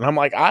that. And I'm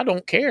like, I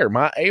don't care.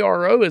 My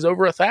ARO is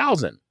over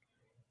 1,000.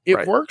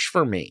 It works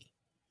for me.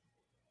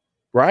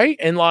 Right.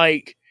 And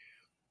like,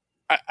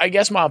 I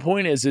guess my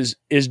point is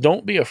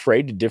don't be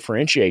afraid to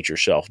differentiate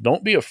yourself.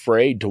 Don't be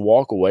afraid to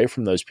walk away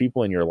from those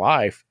people in your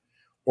life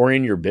or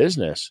in your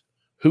business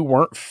who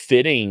weren't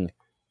fitting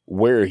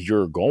where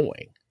you're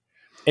going.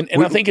 And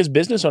I think as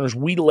business owners,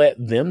 we let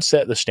them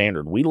set the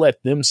standard. We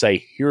let them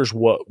say, here's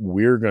what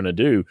we're going to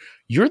do.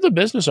 You're the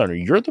business owner.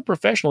 You're the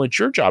professional. It's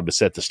your job to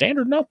set the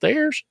standard, not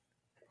theirs.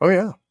 Oh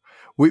yeah.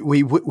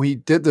 We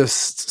did this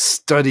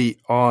study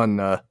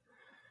on,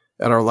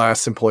 at our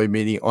last employee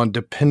meeting on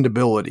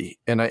dependability.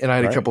 And I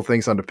had a couple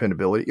things on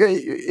dependability.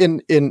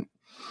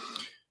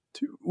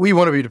 We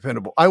want to be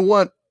dependable. I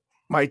want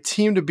my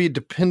team to be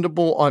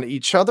dependable on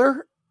each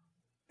other.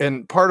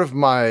 And part of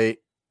my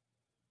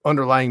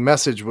underlying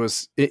message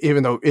was,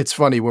 even though it's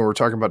funny when we're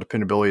talking about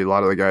dependability, a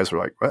lot of the guys were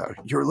like, well,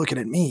 you're looking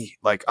at me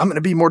like I'm going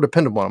to be more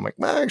dependable. And I'm like,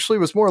 well, actually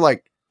it was more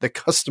like the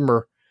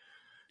customer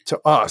to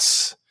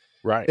us.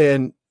 Right.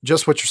 And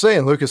just what you're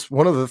saying, Lucas,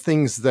 one of the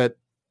things that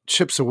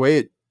chips away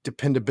at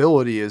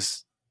dependability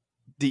is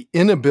the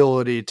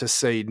inability to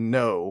say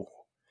no.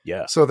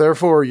 Yeah. So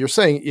therefore you're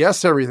saying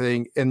yes to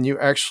everything and you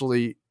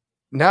actually,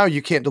 now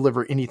you can't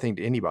deliver anything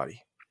to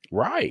anybody.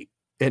 Right.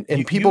 And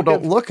people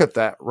don't look at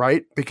that,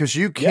 right? Because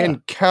you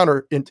can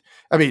counter. In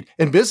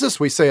business,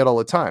 we say it all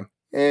the time.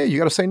 You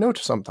got to say no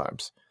to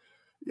sometimes.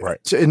 Right.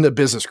 So in the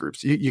business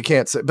groups, you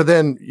can't say, but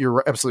then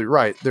you're absolutely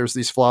right. There's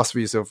these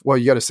philosophies of, well,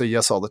 you got to say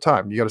yes all the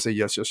time. You got to say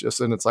yes, yes, yes.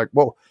 And it's like,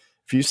 well,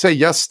 if you say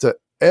yes to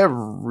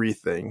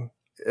everything,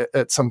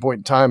 at some point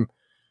in time,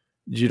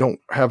 you don't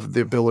have the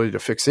ability to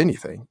fix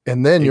anything.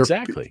 And then you're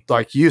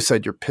like you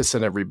said, you're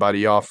pissing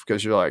everybody off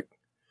because you're like,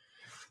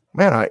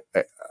 man,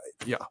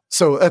 yeah.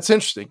 So that's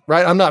interesting,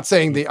 right? I'm not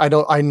saying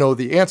I know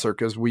the answer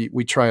because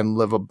we try and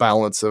live a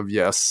balance of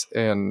yes.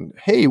 And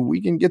hey,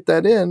 we can get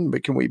that in,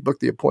 but can we book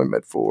the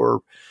appointment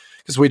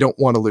because we don't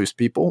want to lose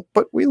people,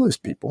 but we lose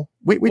people.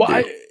 We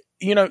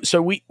do.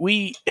 So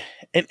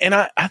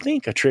I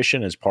think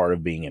attrition is part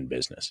of being in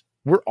business.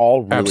 We're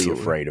all really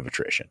afraid of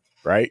attrition,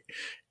 right?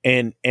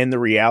 And the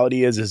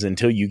reality is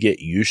until you get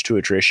used to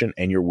attrition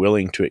and you're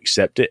willing to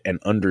accept it and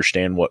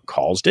understand what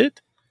caused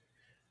it,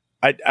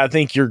 I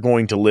think you're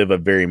going to live a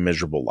very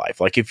miserable life.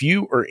 Like if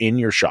you are in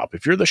your shop,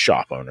 if you're the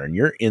shop owner and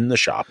you're in the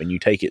shop and you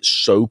take it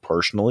so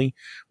personally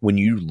when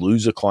you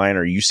lose a client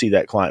or you see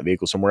that client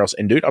vehicle somewhere else,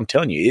 and dude, I'm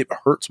telling you, it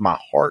hurts my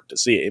heart to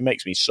see it. It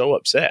makes me so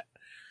upset.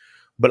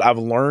 But I've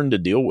learned to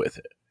deal with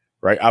it,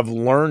 right? I've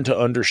learned to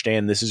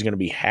understand this is going to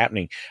be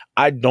happening.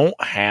 I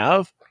don't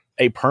have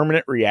a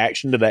permanent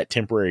reaction to that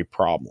temporary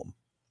problem.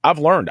 I've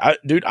learned.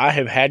 I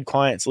have had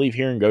clients leave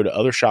here and go to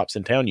other shops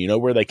in town. You know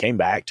where they came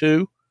back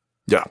to?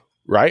 Yeah.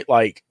 Right?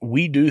 Like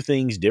we do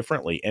things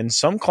differently. And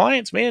some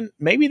clients, man,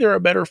 maybe they're a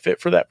better fit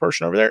for that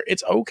person over there.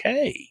 It's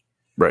okay.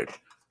 Right.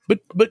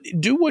 But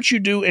do what you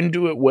do and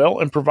do it well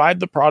and provide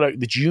the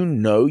product that you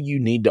know you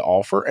need to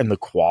offer and the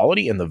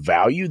quality and the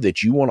value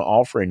that you want to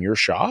offer in your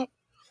shop.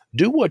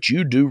 Do what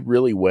you do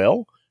really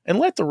well and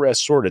let the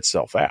rest sort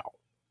itself out.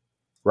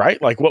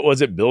 Right? Like what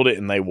was it? Build it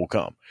and they will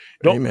come.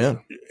 Amen.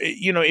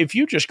 You know, if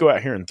you just go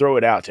out here and throw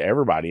it out to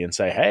everybody and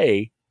say,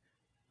 hey,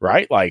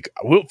 right? Like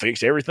we'll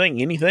fix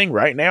everything, anything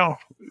right now,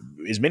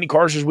 as many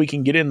cars as we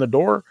can get in the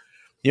door.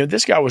 You know,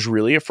 this guy was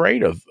really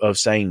afraid of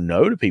saying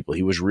no to people.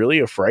 He was really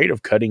afraid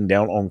of cutting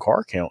down on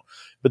car count.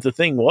 But the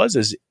thing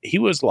is he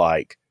was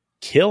like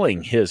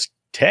killing his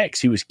techs.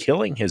 He was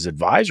killing his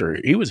advisor.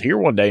 He was here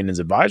one day and his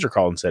advisor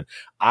called and said,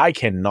 I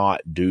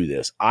cannot do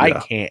this. I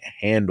can't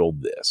handle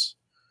this.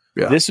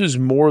 Yeah. This is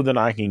more than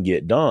I can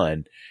get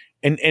done.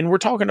 And we're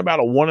talking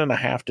about a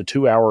 1.5 to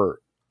 2 hour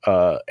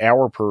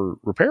per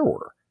repair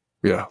order.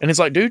 Yeah. And it's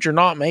like, dude, you're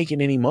not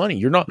making any money.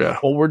 You're not,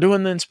 well, we're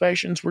doing the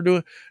inspections.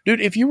 Dude,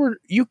 if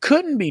you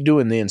couldn't be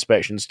doing the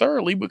inspections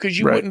thoroughly because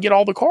you wouldn't get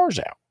all the cars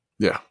out.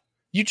 Yeah.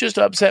 You just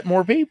upset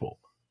more people.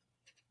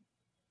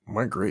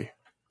 I agree.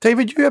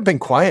 David, you have been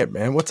quiet,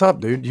 man. What's up,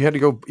 dude? You had to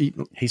go eat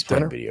He's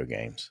dinner? playing video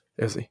games.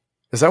 Is he?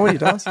 Is that what he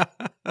does?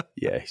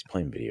 Yeah, he's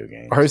playing video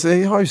games. Or is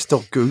he always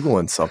still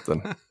Googling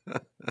something?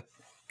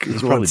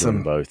 He's probably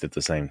doing both at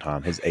the same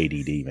time. His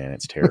ADD, man,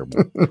 it's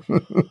terrible.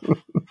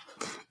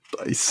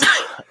 Nice.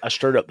 I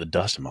stirred up the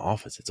dust in my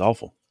office. It's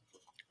awful.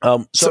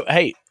 So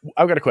hey,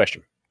 I've got a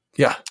question.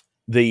 Yeah.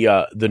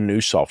 The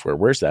new software,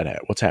 where's that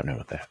at? What's happening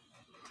with that?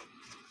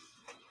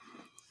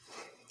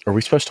 Are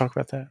we supposed to talk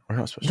about that? We're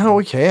not supposed to. No,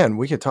 we can.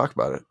 We can talk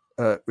about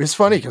it. It's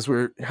funny because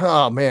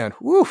oh man.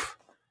 Woof.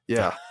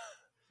 Yeah.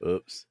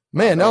 Oops.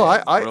 Man, no,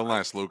 I real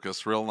nice,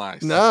 Lucas. Real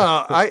nice.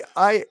 No,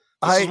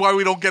 This is why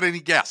we don't get any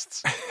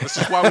guests. This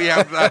is why we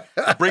have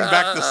to bring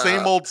back the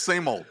same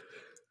old.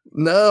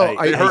 No, hey,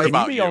 I heard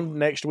about you. Be on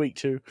next week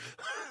too.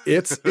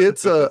 It's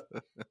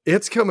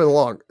coming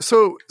along.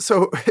 So,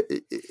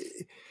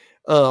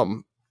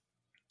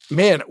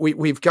 man,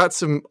 we've got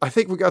some. I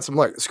think we got some.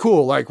 Like it's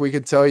cool. Like we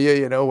can tell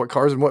you, what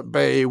cars in what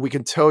bay. We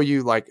can tell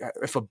you like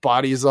if a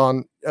body's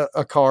on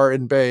a car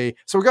in bay.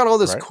 So we got all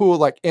this cool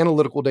like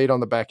analytical data on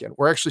the back end.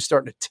 We're actually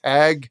starting to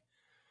tag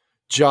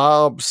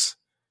jobs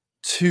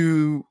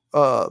to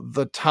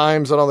the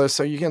times and all this,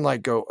 so you can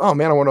like go, oh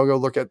man, I want to go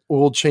look at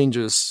oil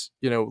changes.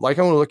 Like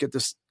I want to look at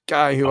this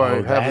guy who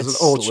I have as an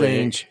oil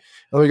change.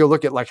 And let me go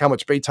look at like how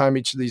much bay time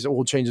each of these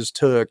oil changes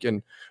took,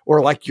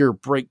 or like your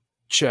brake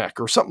check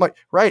or something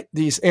like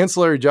these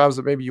ancillary jobs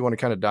that maybe you want to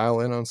kind of dial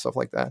in on, stuff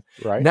like that.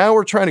 Right now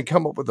we're trying to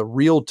come up with a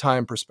real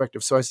time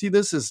perspective. So I see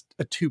this as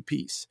a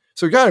 2-piece.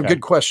 So kind of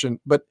good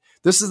question, but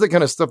this is the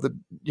kind of stuff that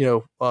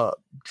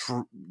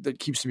that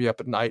keeps me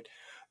up at night.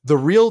 The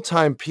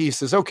real-time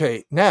piece is,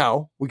 okay,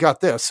 now we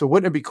got this. So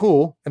wouldn't it be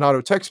cool, and auto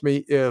text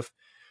me, if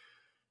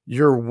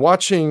you're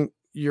watching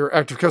your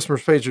active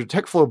customers page or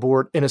tech flow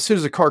board, and as soon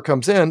as a car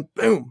comes in,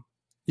 boom,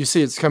 you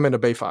see it's come into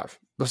bay 5.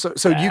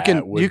 So you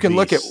can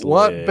look at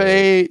what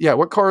bay,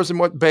 what cars in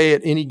what bay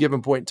at any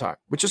given point in time,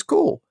 which is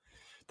cool.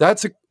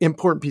 That's an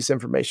important piece of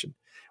information.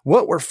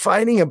 What we're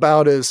fighting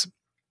about is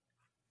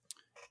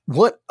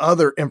what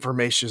other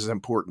information is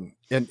important.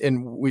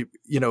 And we,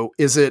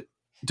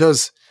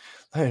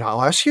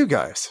 I'll ask you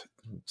guys.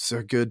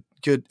 So good.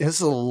 This is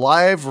a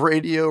live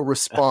radio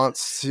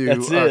response to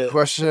a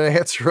question and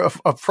answer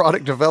of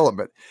product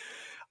development.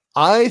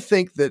 I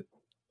think that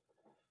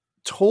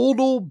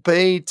total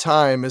bay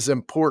time is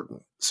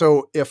important.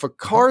 So if a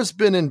car's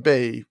been in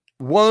bay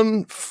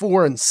 1,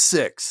 4, and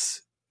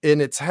 6,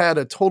 and it's had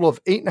a total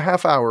of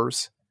 8.5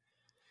 hours,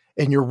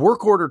 and your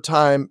work order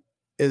time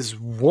is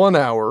 1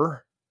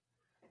 hour,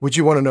 would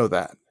you want to know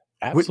that?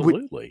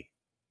 Absolutely.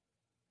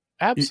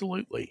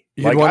 Absolutely.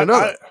 You'd want to know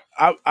that.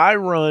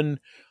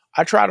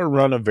 I try to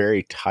run a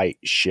very tight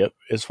ship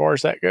as far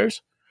as that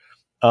goes.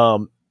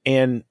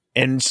 And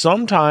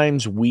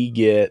sometimes we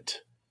get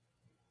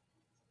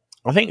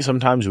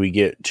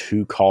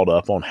too caught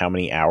up on how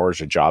many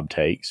hours a job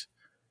takes.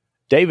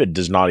 David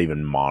does not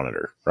even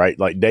monitor, right?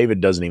 Like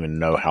David doesn't even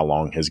know how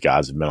long his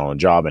guys have been on a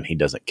job, and he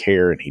doesn't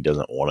care and he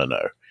doesn't want to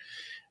know.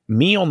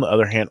 Me, on the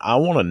other hand, I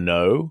want to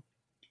know.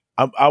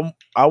 I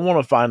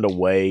want to find a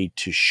way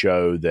to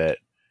show that,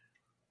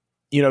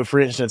 for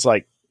instance,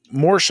 like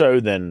more so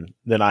than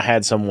I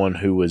had someone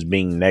who was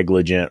being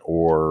negligent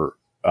or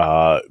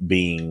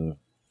being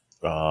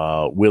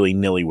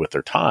willy-nilly with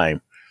their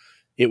time.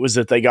 It was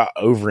that they got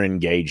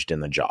over-engaged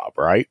in the job,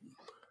 right?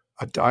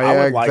 A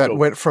diag that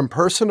went from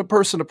person to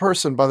person to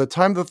person. By the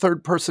time the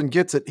third person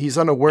gets it, he's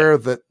unaware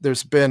that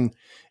it's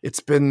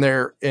been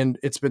there and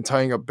it's been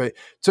tying up bait.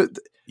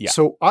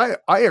 So I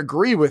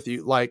agree with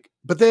you. Like,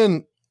 but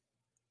then,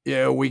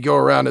 we go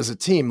around as a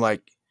team.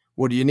 Like,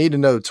 well, do you need to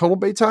know the total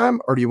bait time,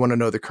 or do you want to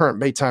know the current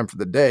bait time for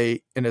the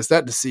day? And is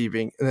that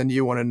deceiving? And then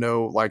you want to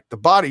know like the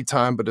body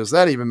time, but does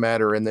that even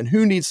matter? And then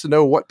who needs to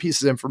know what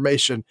piece of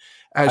information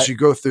as you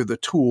go through the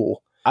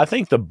tool? I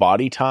think the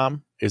body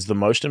time is the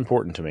most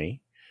important to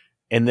me.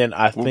 And then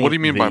I think, what do you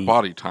mean by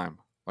body time?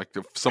 Like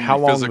if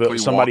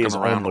somebody is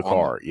on the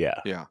car?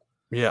 Yeah.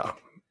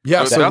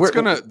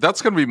 So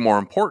that's gonna be more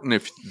important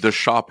if the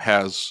shop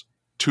has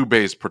 2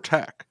 bays per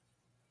tech,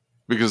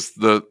 because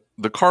the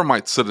car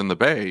might sit in the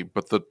bay,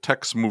 but the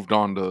tech's moved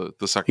on to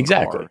the second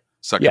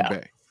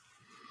bay.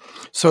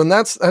 So and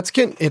that's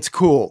it's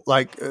cool.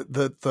 Like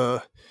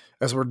the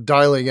as we're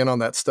dialing in on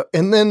that stuff,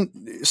 and then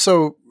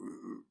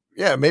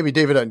maybe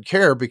David doesn't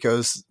care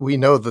because we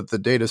know that the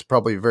data is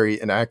probably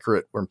very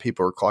inaccurate when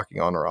people are clocking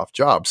on or off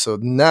job. So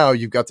now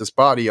you've got this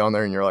body on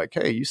there and you're like,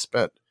 hey, you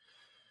spent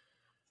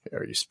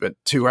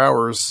 2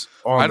 hours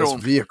on this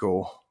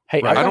vehicle.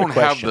 Hey, right? I don't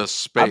have the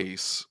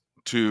space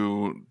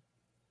to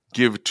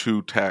give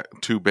 2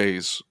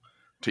 bays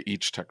to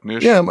each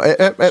technician.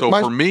 Yeah.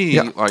 For me,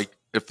 like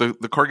if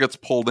the car gets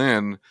pulled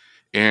in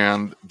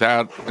and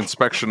that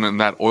inspection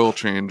and that oil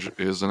change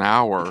is an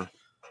hour,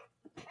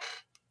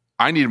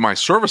 I need my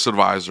service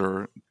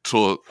advisor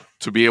to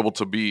be able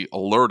to be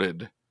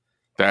alerted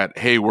that,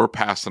 hey, we're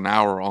past an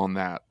hour on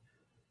that.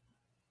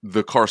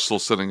 The car's still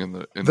sitting in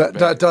the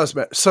that does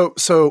matter.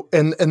 So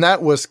and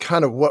that was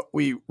kind of what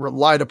we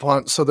relied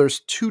upon. So there's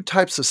 2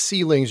 types of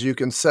ceilings you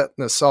can set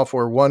in the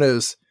software. One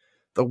is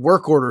the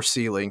work order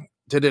ceiling.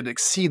 Did it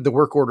exceed the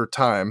work order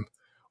time,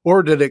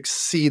 or did it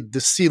exceed the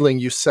ceiling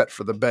you set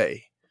for the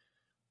bay?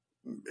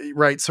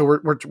 Right. So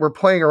we're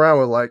playing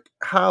around with like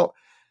how.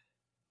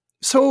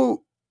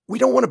 So we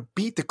don't want to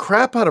beat the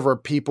crap out of our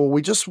people.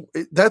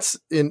 That's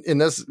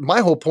my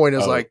whole point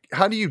is like,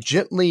 how do you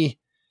gently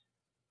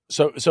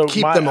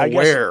keep them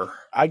aware?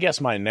 I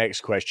guess my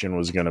next question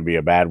was going to be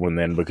a bad one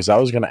then, because I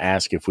was going to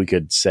ask if we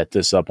could set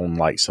this up on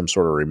like some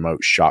sort of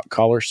remote shock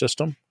collar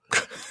system.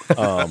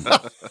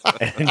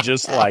 And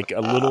just like a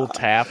little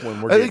tap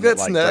when we're getting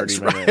like next,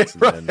 30 minutes.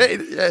 Right.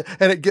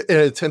 And it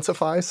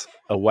intensifies.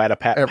 A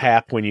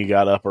whap when you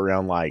got up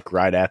around like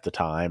right at the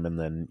time, and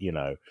then, and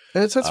it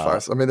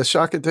intensifies. I mean, the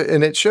shock, and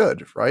it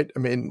should, right? I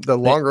mean, the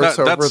longer it's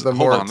over, the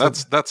more. Hold on,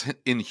 that's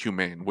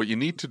inhumane. What you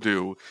need to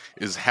do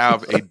is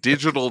have a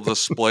digital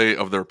display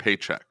of their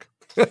paycheck,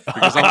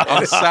 because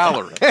I'm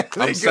salary.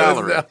 I'm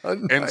salary.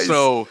 And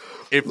so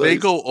if they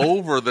go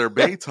over their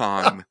bay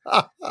time,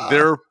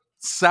 their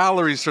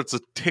salary starts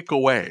to tick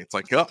away. It's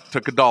like, took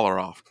 $1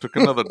 off, took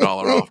another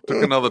 $1 off,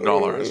 took another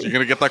 $1 off. So you're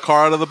going to get that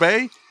car out of the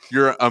bay?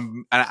 You're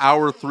an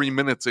hour, 3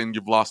 minutes in,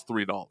 you've lost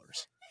 $3.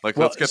 Like,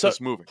 let's get this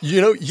moving.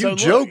 You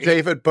joke,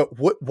 David, but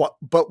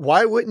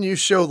why wouldn't you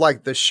show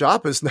like the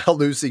shop is now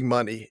losing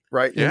money,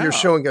 right? And you're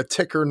showing a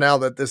ticker now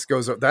that this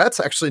goes up.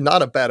 That's actually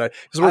not a bad idea,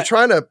 because we're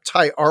trying to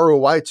tie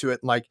ROI to it.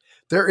 And like,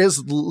 there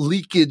is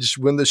leakage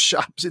when the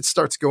shop, it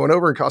starts going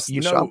over and costing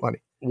the shop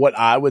money. What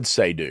I would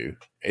say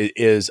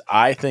is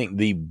I think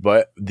the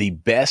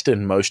best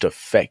and most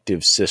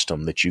effective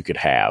system that you could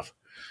have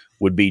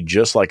would be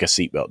just like a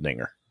seatbelt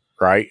dinger,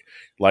 right?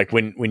 Like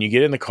when you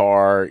get in the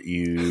car,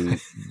 you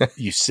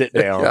sit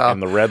down and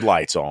the red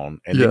light's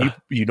on, and then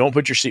you don't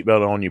put your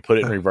seatbelt on, you put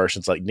it in reverse.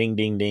 It's like ding,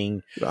 ding,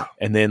 ding. Yeah.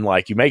 And then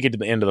like you make it to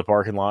the end of the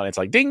parking lot, and it's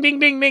like ding, ding,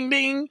 ding, ding,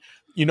 ding.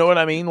 You know what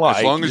I mean? Like,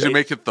 as long as you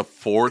make it the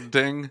Ford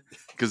ding,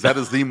 because that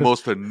is the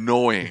most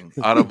annoying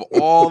out of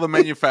all the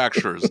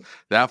manufacturers.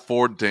 That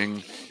Ford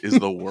ding is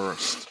the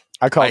worst.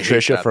 I call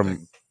Trisha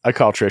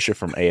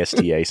from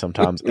ASTA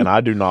sometimes, and I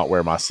do not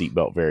wear my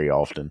seatbelt very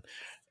often.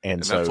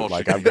 And so,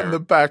 like, I've got in the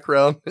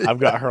background, I've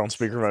got her on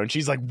speakerphone.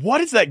 She's like, "What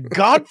is that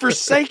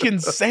godforsaken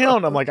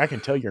sound?" I'm like, "I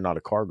can tell you're not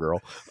a car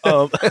girl."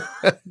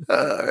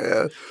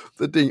 The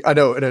ding, I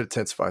know, and it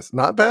intensifies.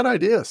 Not bad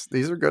ideas.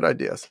 These are good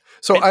ideas.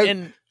 So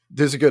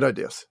these are good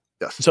ideas.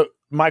 Yes. So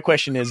my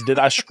question is, did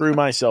I screw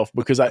myself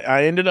because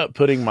I ended up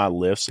putting my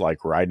lifts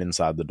like right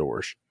inside the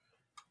doors?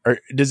 Or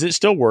does it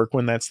still work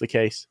when that's the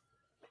case?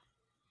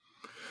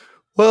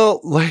 Well,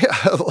 like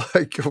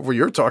what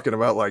you're talking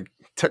about, like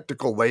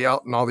technical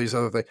layout and all these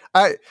other things.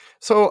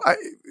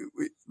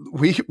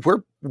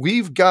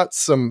 We've got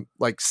some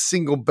like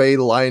single bay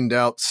lined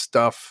out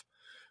stuff.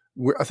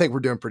 I think we're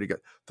doing pretty good.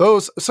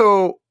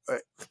 So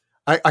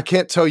I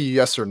can't tell you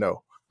yes or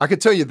no. I could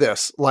tell you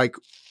this, like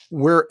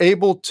we're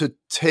able to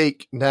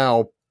take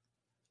now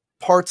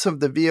parts of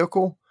the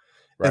vehicle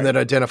and then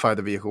identify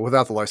the vehicle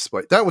without the license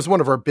plate. That was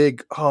one of our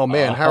big, how are we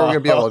going to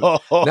be able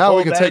to, now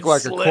we can take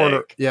like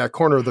a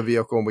corner of the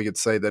vehicle, and we could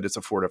say that it's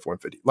a Ford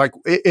F-150. Like,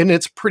 and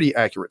it's pretty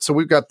accurate. So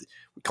we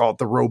call it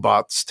the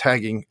robots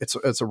tagging. It's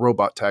a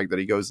robot tag that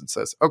he goes and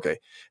says, okay,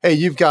 hey,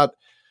 you've got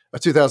a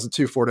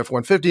 2002 Ford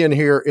F-150 in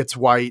here. It's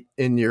white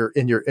in your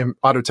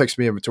auto text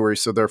me inventory.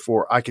 So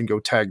therefore I can go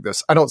tag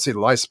this. I don't see the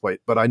license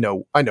plate, but I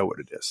know what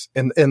it is.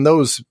 And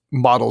those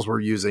models we're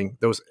using,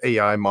 those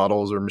AI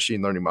models or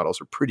machine learning models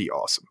are pretty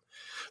awesome.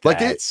 Like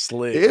That's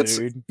slick,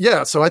 dude.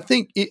 Yeah. So I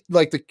think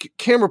like the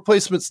camera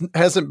placements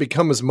hasn't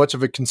become as much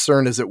of a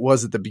concern as it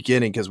was at the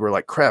beginning. Cause we're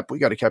like, crap, we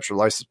got to capture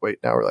license plate.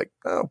 Now we're like,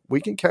 oh, we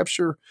can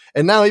capture.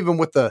 And now even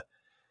with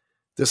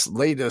this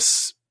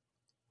latest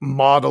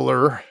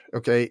modeler,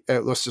 okay,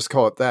 let's just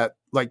call it that.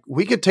 Like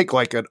we could take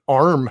like an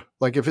arm,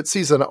 like if it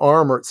sees an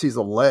arm or it sees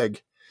a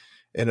leg,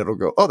 and it'll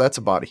go, oh, that's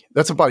a body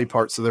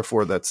part. So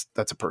therefore, that's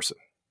a person.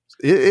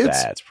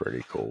 That's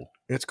pretty cool.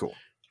 It's cool.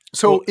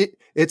 So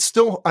it's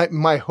still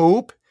my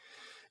hope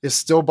is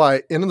still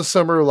by end of the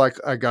summer. Like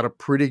I got a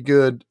pretty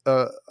good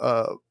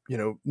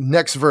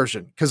next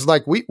version because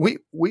like we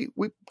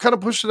kind of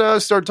pushed it out. I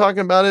started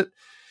talking about it,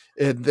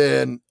 and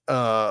then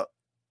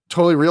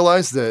totally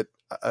realized that.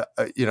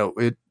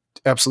 It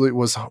absolutely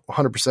was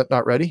 100%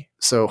 not ready.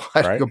 So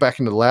I had to go back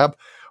into the lab,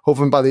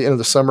 hoping by the end of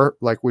the summer,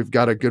 like we've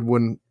got a good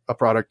one, a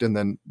product. And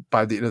then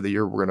by the end of the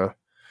year, we're going to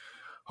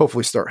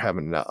hopefully start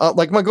having it out.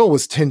 Like my goal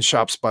was 10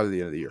 shops by the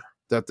end of the year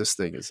that this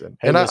thing is in.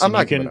 Hey, and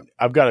listen,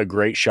 I've got a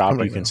great shop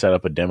you can set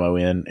up a demo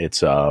in.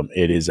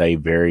 It is a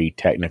very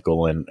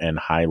technical and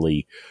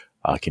highly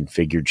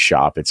configured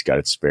shop. It's got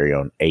its very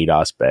own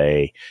ADAS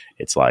bay.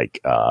 It's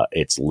like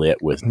it's lit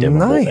with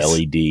dimmable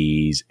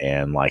LEDs,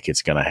 and like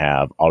it's going to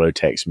have auto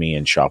text me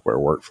and shopware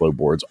workflow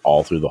boards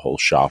all through the whole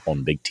shop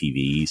on big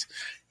TVs,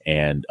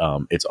 and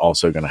it's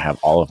also going to have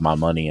all of my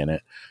money in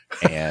it.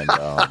 And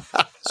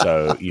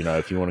so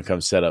if you want to come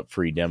set up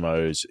free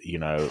demos,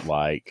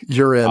 like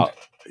you're in.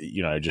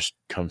 Just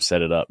come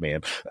set it up,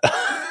 man.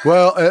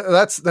 Well,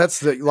 that's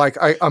the like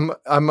I'm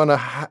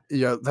gonna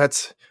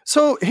that's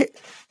so.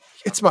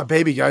 It's my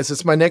baby, guys.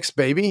 It's my next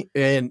baby.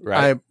 And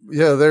let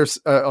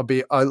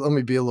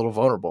me be a little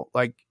vulnerable.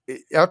 Like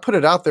I put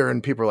it out there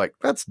and people are like,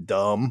 that's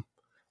dumb.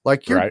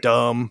 Like you're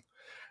dumb.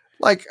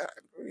 Like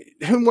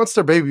who wants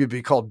their baby to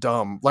be called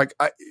dumb? Like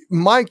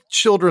my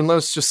children,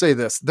 let's just say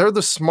this. They're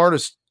the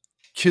smartest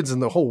kids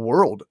in the whole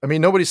world. I mean,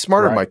 nobody's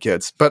smarter than my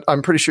kids, but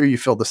I'm pretty sure you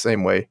feel the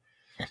same way.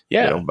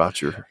 Yeah,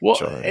 about your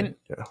children. And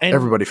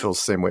everybody feels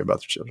the same way about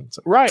their children.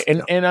 So, right.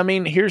 And I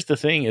mean, here's the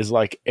thing is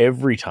like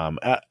every time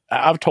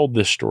I've told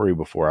this story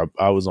before.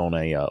 I was on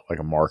a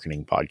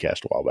marketing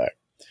podcast a while back,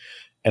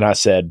 and I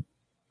said,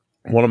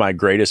 one of my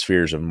greatest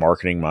fears of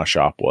marketing my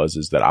shop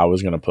is that I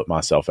was going to put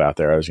myself out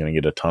there. I was going to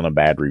get a ton of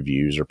bad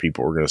reviews, or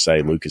people were going to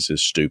say Lucas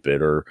is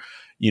stupid, or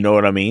you know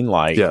what I mean?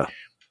 Like,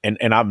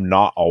 and I've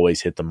not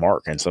always hit the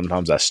mark. And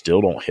sometimes I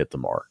still don't hit the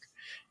mark.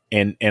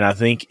 And I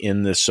think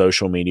in this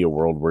social media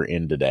world we're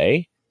in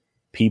today,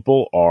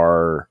 people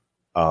are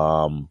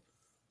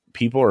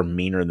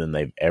meaner than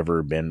they've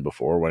ever been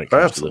before when it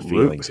comes to the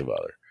feelings of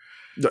others.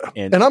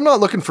 And I'm not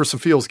looking for some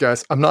feels,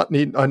 guys. I don't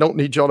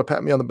need y'all to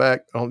pat me on the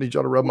back. I don't need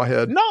y'all to rub my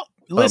head. No,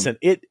 listen,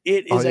 it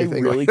is a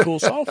really cool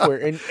software.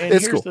 And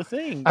here's cool. The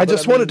thing. I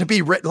just want it to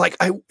be like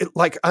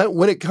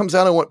when it comes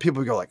out, I want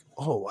people to go like,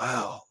 oh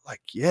wow,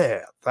 like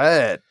yeah,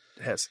 that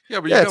has. Yeah,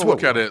 but you gotta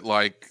look at it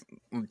like.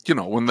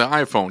 When the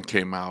iPhone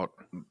came out,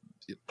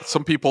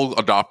 some people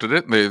adopted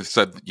it and they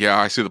said, yeah,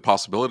 I see the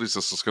possibilities.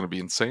 This is going to be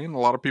insane. A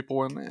lot of people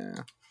went,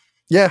 eh.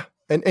 Yeah.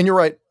 And you're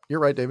right.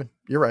 You're right, David.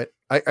 You're right.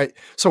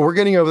 So we're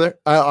getting over there.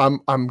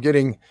 I'm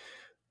getting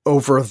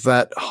over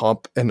that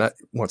hump. And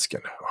once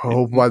again,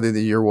 by the end of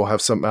the year, we'll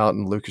have something out,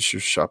 and Lucas, your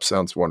shop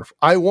sounds wonderful.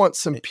 I want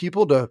some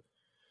people to,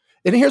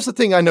 and here's the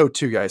thing I know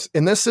too, guys,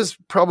 and this is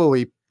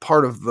probably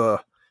part of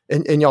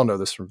and y'all know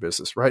this from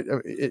business, right?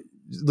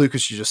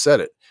 Lucas, you just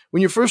said it.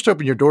 When you first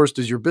open your doors,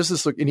 does your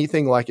business look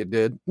anything like it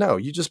did? No,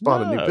 you just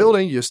bought a new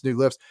building, you just new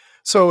lifts.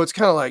 So it's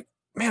kind of like,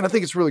 man, I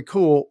think it's really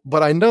cool,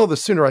 but I know the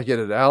sooner I get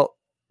it out,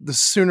 the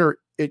sooner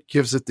it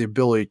gives it the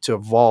ability to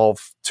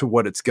evolve to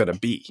what it's going to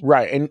be.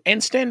 Right.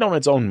 And stand on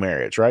its own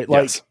merits, right?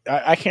 Like, yes.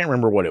 I can't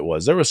remember what it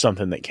was. There was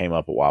something that came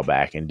up a while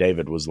back, and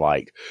David was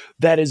like,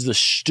 that is the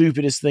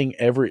stupidest thing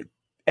ever. It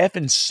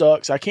effing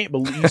sucks. I can't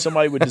believe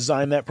somebody would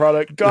design that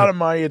product. God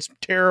almighty, it's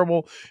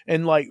terrible.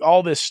 And like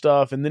all this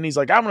stuff. And then he's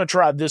like, I'm going to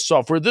try this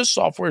software. This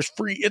software is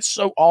free. It's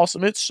so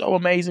awesome. It's so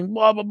amazing.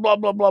 Blah, blah, blah,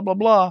 blah, blah, blah,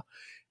 blah.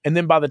 And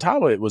then by the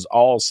time it was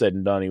all said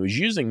and done, he was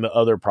using the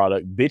other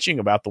product, bitching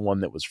about the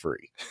one that was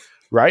free.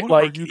 Right?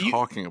 What are you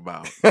talking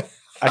about?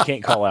 I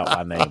can't call out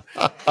my name.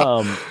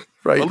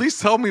 Right. At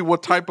least tell me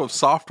what type of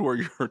software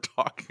you're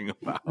talking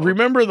about.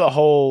 Remember the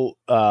whole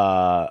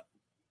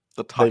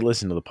they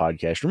listen to the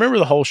podcast. Remember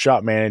the whole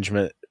shop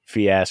management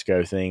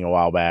fiasco thing a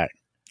while back?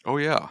 Oh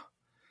yeah.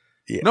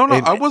 No,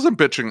 I wasn't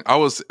bitching.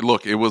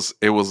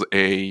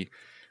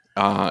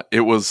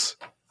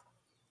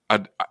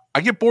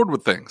 I get bored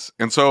with things.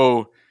 And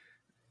so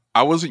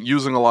I wasn't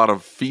using a lot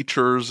of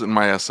features in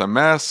my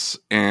SMS,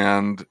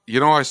 and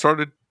I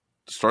started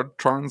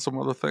trying some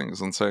other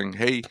things and saying,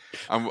 "Hey,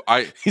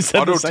 he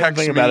said the same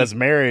thing about his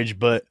marriage,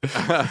 but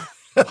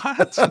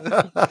what?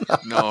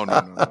 No.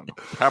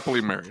 Happily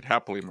married,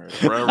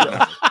 forever and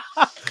ever.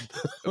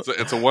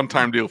 It's a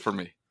one-time deal for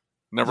me.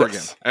 Never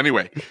again.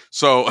 Anyway,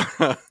 so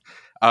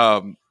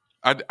I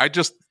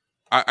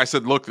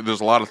said, look,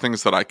 there's a lot of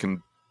things that I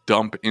can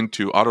dump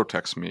into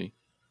AutoText Me.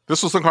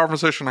 This was the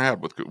conversation I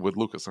had with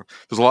Lucas.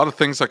 There's a lot of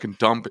things I can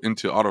dump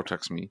into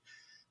AutoText Me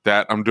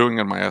that I'm doing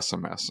in my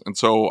SMS. And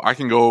so I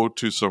can go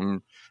to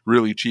some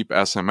really cheap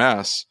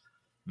SMS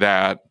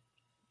that,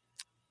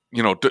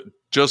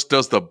 just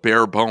does the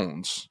bare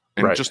bones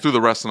and just do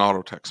the rest in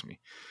AutoText Me.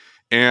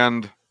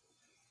 And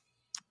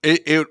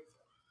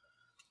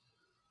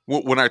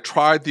when I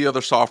tried the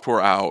other software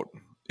out,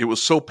 it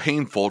was so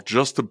painful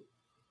just to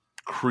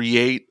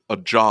create a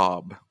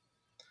job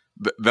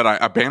that I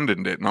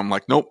abandoned it. And I'm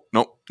like, nope.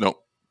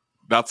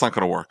 That's not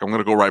going to work. I'm going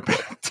to go right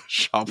back to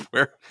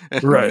shopware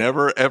and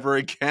never, ever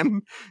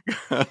again.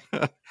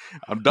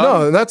 I'm done.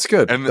 No, that's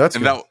good. And that's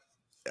and good.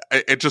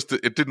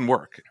 it didn't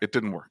work. It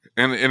didn't work.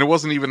 And it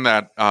wasn't even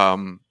that,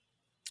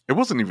 it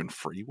wasn't even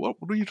free. What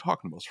are you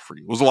talking about? It's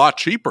free. It was a lot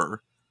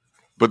cheaper,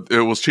 but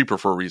it was cheaper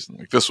for a reason.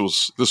 Like this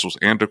was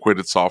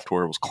antiquated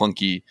software. It was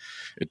clunky.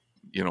 It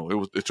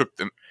took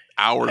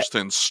hours to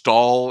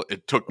install.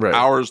 It took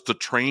hours to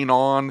train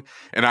on.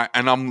 And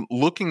I'm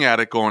looking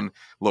at it going,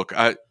 look,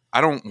 I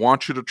don't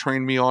want you to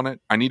train me on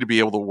it. I need to be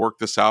able to work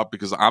this out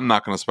because I'm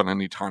not going to spend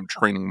any time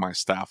training my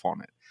staff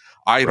on it.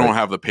 I don't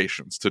have the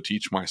patience to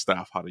teach my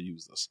staff how to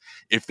use this.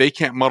 If they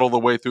can't muddle the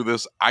way through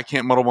this, I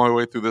can't muddle my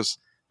way through this,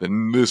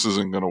 then this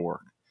isn't going to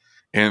work.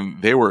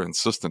 And they were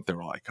insistent. They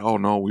were like, oh,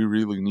 no, we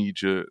really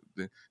need you.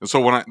 And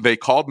so when they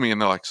called me and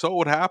they're like, so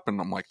what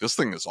happened? I'm like, this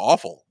thing is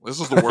awful. This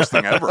is the worst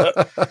thing ever.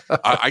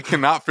 I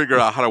cannot figure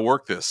out how to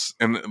work this.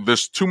 And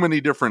there's too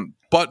many different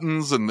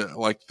buttons. And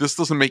this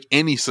doesn't make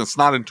any sense.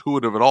 Not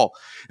intuitive at all.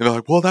 And they're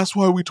like, well, that's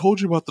why we told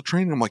you about the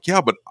training. I'm like,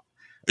 yeah, but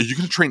are you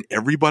going to train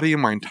everybody in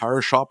my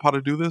entire shop how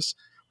to do this?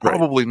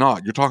 Probably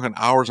not. You're talking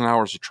hours and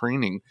hours of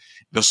training.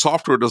 The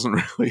software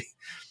doesn't really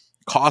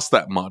cost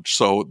that much,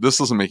 so this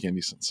doesn't make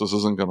any sense. This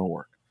isn't going to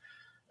work.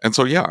 And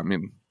so, yeah, I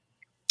mean,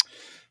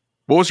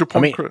 what was your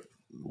point?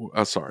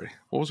 Sorry,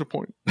 what was your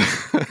point?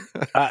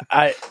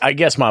 I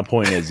guess my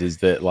point is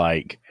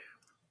that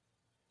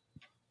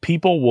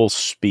people will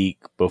speak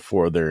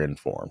before they're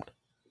informed,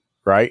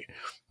 right?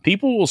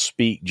 People will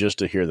speak just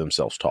to hear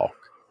themselves talk.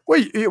 Well,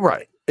 you're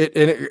right.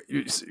 And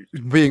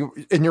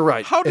you're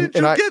right. How did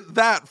you get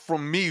that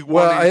from me?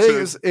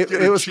 Wanting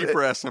it was cheaper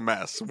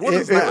SMS. What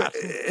is that?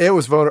 It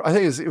was vulnerable. I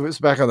think it was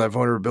back on that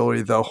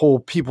vulnerability. The whole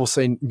people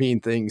say mean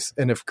things,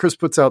 and if Chris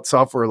puts out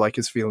software,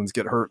 his feelings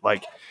get hurt.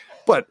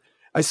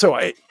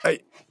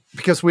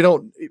 Because we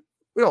don't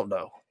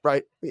know,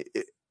 right?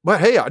 But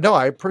hey,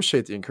 I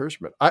appreciate the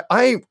encouragement.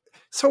 I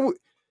don't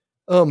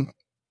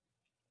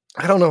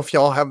know if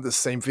y'all have the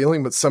same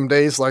feeling, but some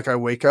days, I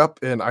wake up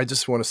and I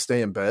just want to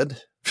stay in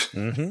bed.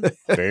 Mm-hmm.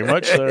 Very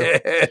much so.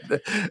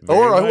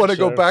 Or I want to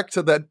go back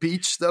to that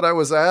beach that I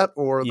was at,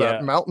 or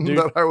that mountain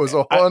that I was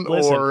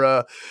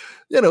on,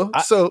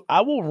 so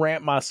I will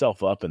ramp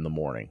myself up in the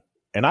morning,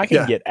 and I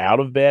can get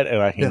out of bed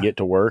and I can get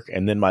to work,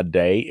 and then my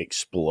day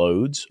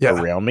explodes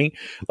around me.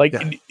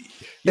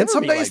 And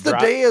some days the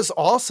day is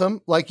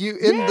awesome. You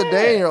end the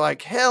day and you're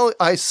like, hell,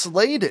 I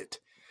slayed it.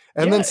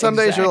 And then some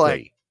days you're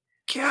like,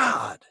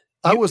 God.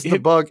 I was the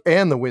bug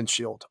and the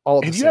windshield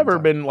all the same time. Have you ever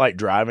been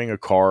driving a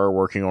car or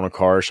working on a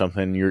car or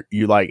something? You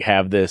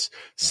have this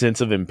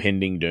sense of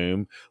impending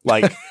doom.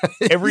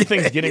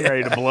 Everything's getting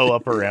ready to blow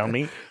up around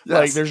me.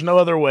 Yes. There's no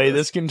other way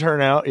this can turn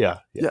out. Yeah.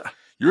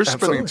 You're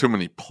spinning too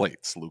many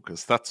plates,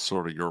 Lucas. That's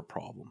sort of your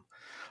problem.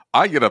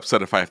 I get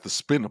upset if I have to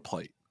spin a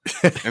plate.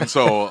 And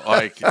so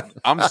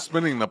I'm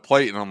spinning the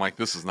plate and I'm like,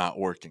 this is not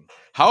working.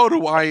 How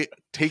do I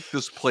take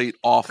this plate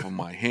off of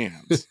my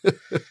hands?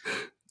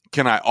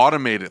 Can I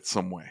automate it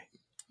some way?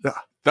 Yeah.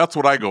 That's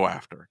what I go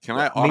after. Can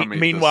I automate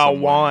Meanwhile,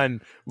 this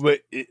Juan,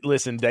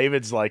 listen,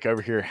 David's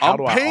over here. How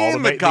do I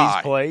automate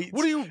these plates?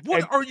 What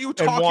are you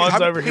talking? And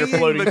Juan's over here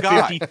floating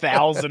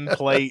 50,000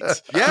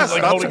 plates. Yes,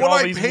 that's what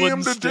I pay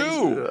him to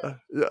do.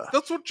 Yeah.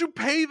 That's what you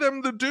pay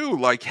them to do.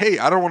 Hey,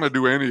 I don't want to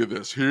do any of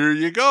this. Here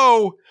you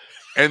go.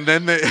 And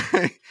then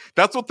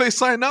that's what they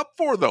sign up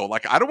for, though.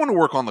 I don't want to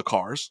work on the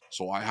cars,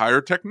 so I hire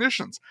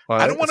technicians.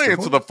 I don't want to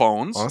answer the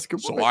phones,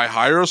 so I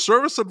hire a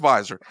service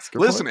advisor.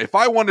 Listen, if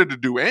I wanted to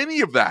do any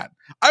of that,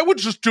 I would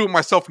just do it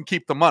myself and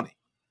keep the money.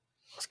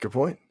 That's a good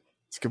point.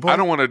 I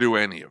don't want to do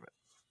any of it.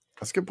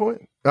 That's a good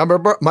point.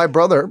 My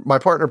brother, my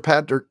partner,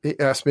 Pat, he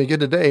asked me again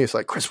today. He's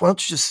like, Chris, why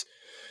don't you just,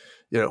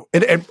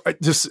 and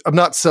I'm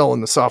not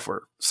selling the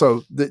software,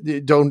 so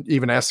don't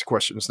even ask the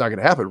question. It's not going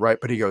to happen, right?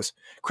 But he goes,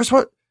 Chris,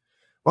 why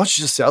don't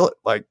you just sell it?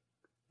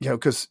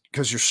 Because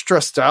you're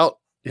stressed out,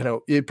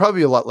 it'd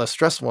probably be a lot less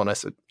stressful. And I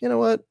said, you know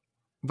what?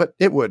 But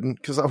it wouldn't,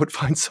 because I would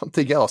find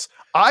something else.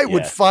 I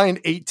would find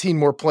 18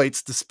 more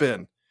plates to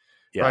spin,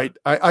 right?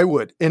 I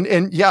would.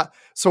 And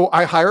so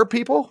I hire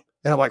people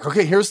and I'm like,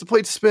 okay, here's the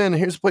plate to spin.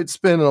 Here's the plate to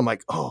spin. And I'm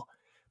like, oh,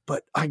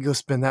 but I can go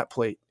spin that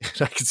plate.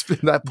 I can spin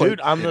that plate.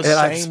 Dude, I'm the same way.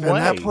 I spin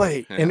that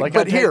plate. And I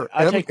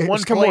take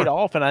one plate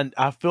off, and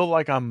I feel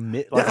like I'm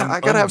I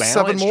gotta have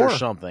 7 more or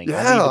something. Yeah.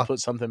 I need to put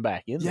something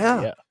back in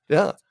there.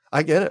 Yeah.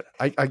 I get it.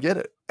 I get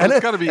it. And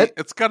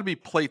it's got to be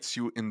plates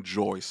you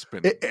enjoy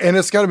spinning. And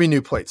it's got to be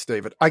new plates,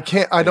 David. I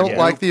don't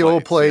like the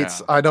old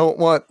plates. Yeah. I don't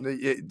want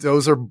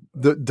those are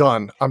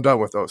done. I'm done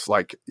with those.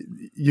 Like,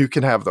 you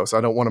can have those.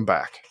 I don't want them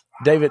back.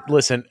 David,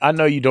 listen, I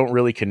know you don't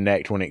really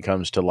connect when it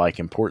comes to like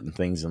important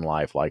things in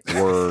life, like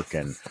work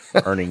and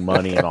earning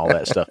money and all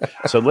that stuff.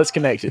 So let's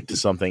connect it to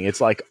something. It's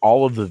like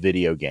all of the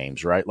video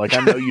games, right? Like,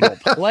 I know you don't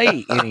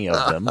play any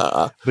of them,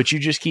 but you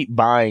just keep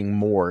buying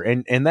more.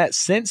 And that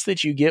sense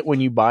that you get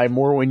when you buy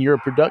more, when you're a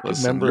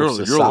productive member of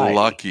society. You're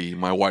lucky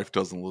my wife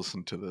doesn't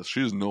listen to this. She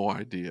has no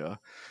idea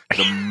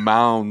the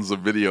mounds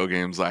of video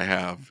games I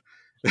have.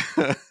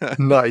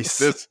 Nice.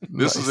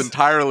 This is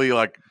entirely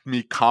like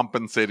me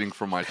compensating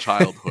for my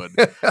childhood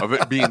of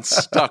it being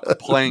stuck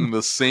playing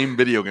the same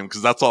video game,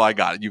 because that's all I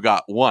got. You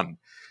got one,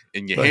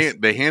 and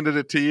they handed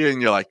it to you,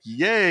 and you're like,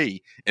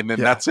 "Yay!" And then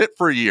that's it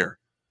for a year.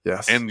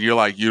 Yes. And you're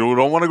like, you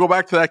don't want to go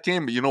back to that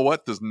game, but you know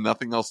what? There's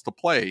nothing else to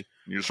play.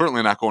 You're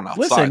certainly not going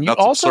outside. Listen, you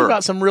that's also absurd.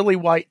 got some really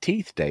white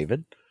teeth,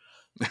 David.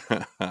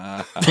 Man,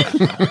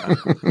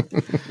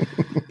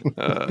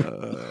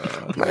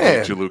 I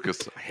hate you,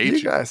 Lucas. I hate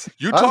you guys.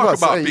 You talk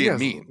about being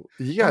mean.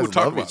 You guys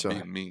talk love about each other.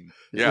 being mean.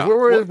 Yeah,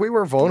 we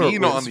were vulnerable.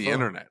 Mean on the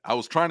internet. I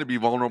was trying to be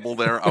vulnerable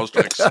there. I was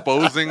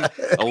exposing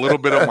a little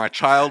bit of my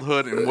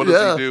childhood, and what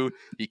does he do?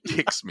 He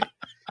kicks me.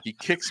 He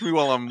kicks me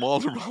while I'm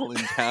vulnerable in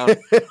town,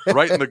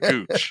 right in the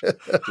gooch.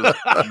 Just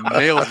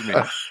nails me.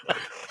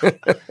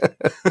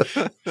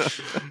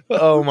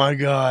 Oh my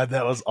God,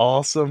 that was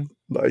awesome.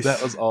 Nice.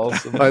 That was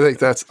awesome. I think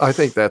that's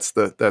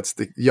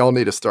the y'all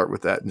need to start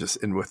with that and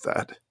just end with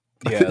that.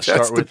 Yeah,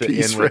 start with it,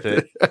 end with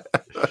it.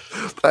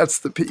 That's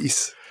the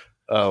piece.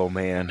 Oh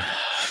man,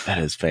 that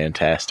is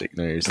fantastic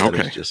news. That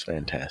is just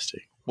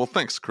fantastic. Well,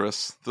 thanks,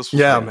 Chris. This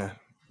was great. Man.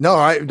 No,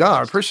 I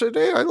appreciate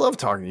it. I love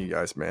talking to you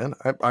guys, man.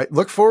 I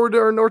look forward to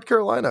our North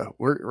Carolina.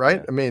 We're right.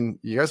 Yeah. I mean,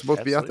 you guys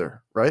both be out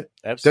there, right?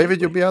 Absolutely.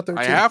 David, you'll be out there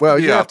too. I have to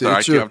be out there.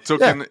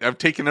 I've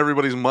taken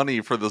everybody's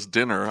money for this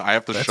dinner. I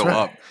have to show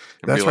up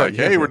and be like,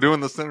 "Hey, we're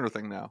doing this dinner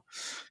thing now."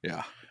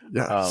 Yeah.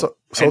 Yeah.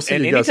 And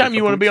anytime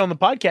you want to be on the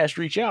podcast,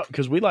 reach out,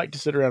 because we like to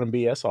sit around and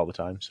BS all the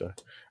time. So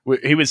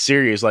he was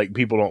serious. Like,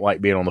 people don't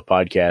like being on the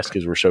podcast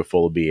because we're so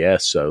full of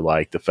BS. So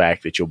like, the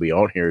fact that you'll be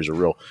on here is a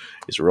real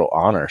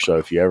honor. So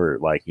if you ever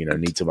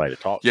need somebody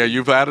to talk to. Yeah,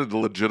 you've added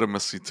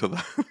legitimacy to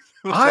the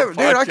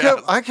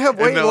I kept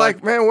waiting,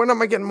 like, man, when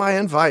am I getting my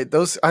invite?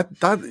 Listen,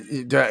 the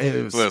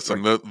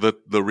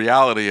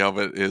reality of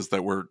it is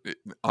that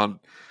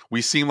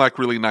we seem like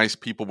really nice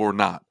people, but we're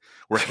not.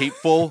 We're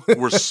hateful,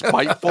 we're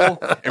spiteful,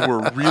 and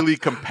we're really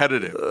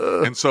competitive.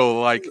 And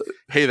so, like,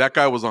 hey, that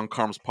guy was on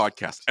Carm's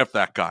podcast. F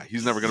that guy.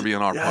 He's never going to be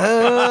on our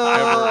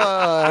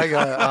podcast.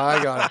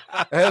 I got it.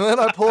 And then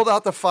I pulled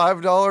out the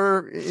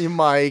 $5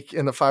 mic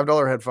and the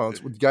 $5 headphones.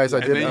 Guys, I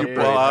didn't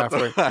upgrade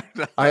halfway.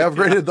 I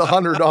upgraded the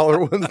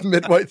 $100 ones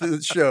midway through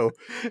the show.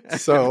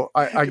 So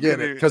I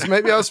get it. Because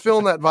maybe I was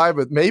feeling that vibe,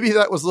 but maybe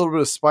that was a little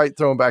bit of spite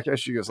thrown back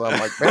at you. Because I'm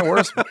like, man,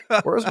 where's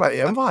my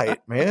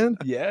invite, man?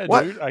 Yeah,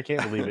 dude, I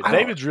can't believe it.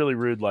 David's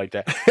really rude like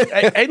that.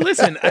 Hey,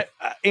 listen,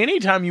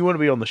 anytime you want to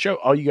be on the show,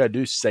 all you got to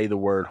do is say the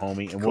word,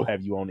 homie, and we'll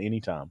have you on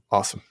anytime.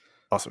 Awesome.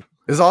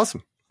 It's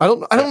awesome. I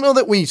don't know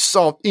that we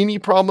solved any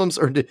problems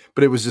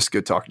but it was just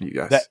good talking to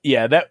you guys.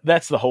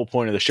 That's the whole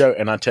point of the show.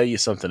 And I'll tell you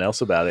something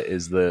else about it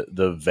is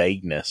the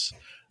vagueness.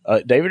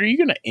 David, are you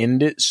going to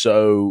end it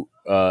so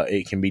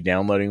it can be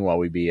downloading while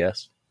we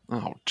BS?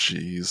 Oh,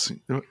 geez.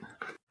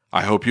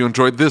 I hope you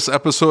enjoyed this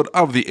episode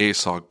of the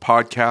ASOG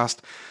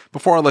podcast.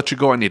 Before I let you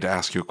go, I need to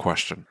ask you a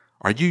question.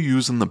 Are you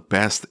using the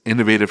best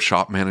innovative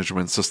shop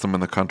management system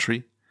in the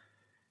country?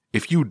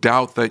 If you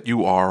doubt that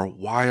you are,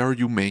 why are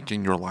you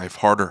making your life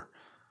harder?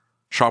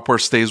 Shopware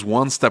stays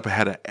one step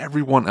ahead of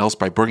everyone else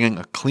by bringing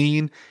a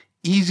clean,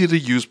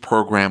 easy-to-use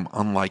program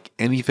unlike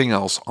anything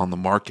else on the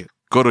market.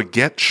 Go to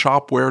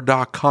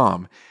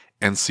getshopware.com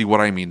and see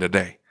what I mean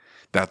today.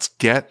 That's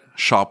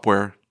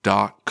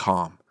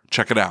getshopware.com.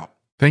 Check it out.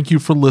 Thank you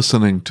for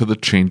listening to the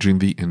Changing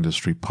the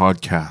Industry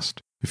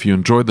podcast. If you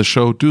enjoyed the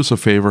show, do us a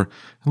favor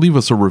and leave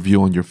us a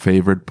review on your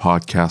favorite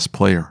podcast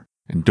player.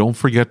 And don't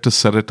forget to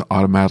set it to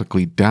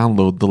automatically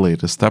download the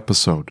latest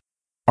episode.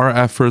 Our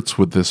efforts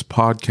with this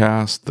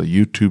podcast, the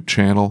YouTube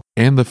channel,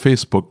 and the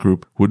Facebook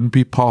group wouldn't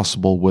be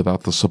possible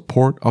without the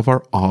support of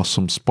our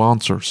awesome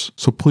sponsors.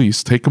 So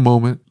please take a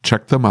moment,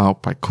 check them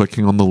out by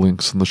clicking on the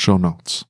links in the show notes.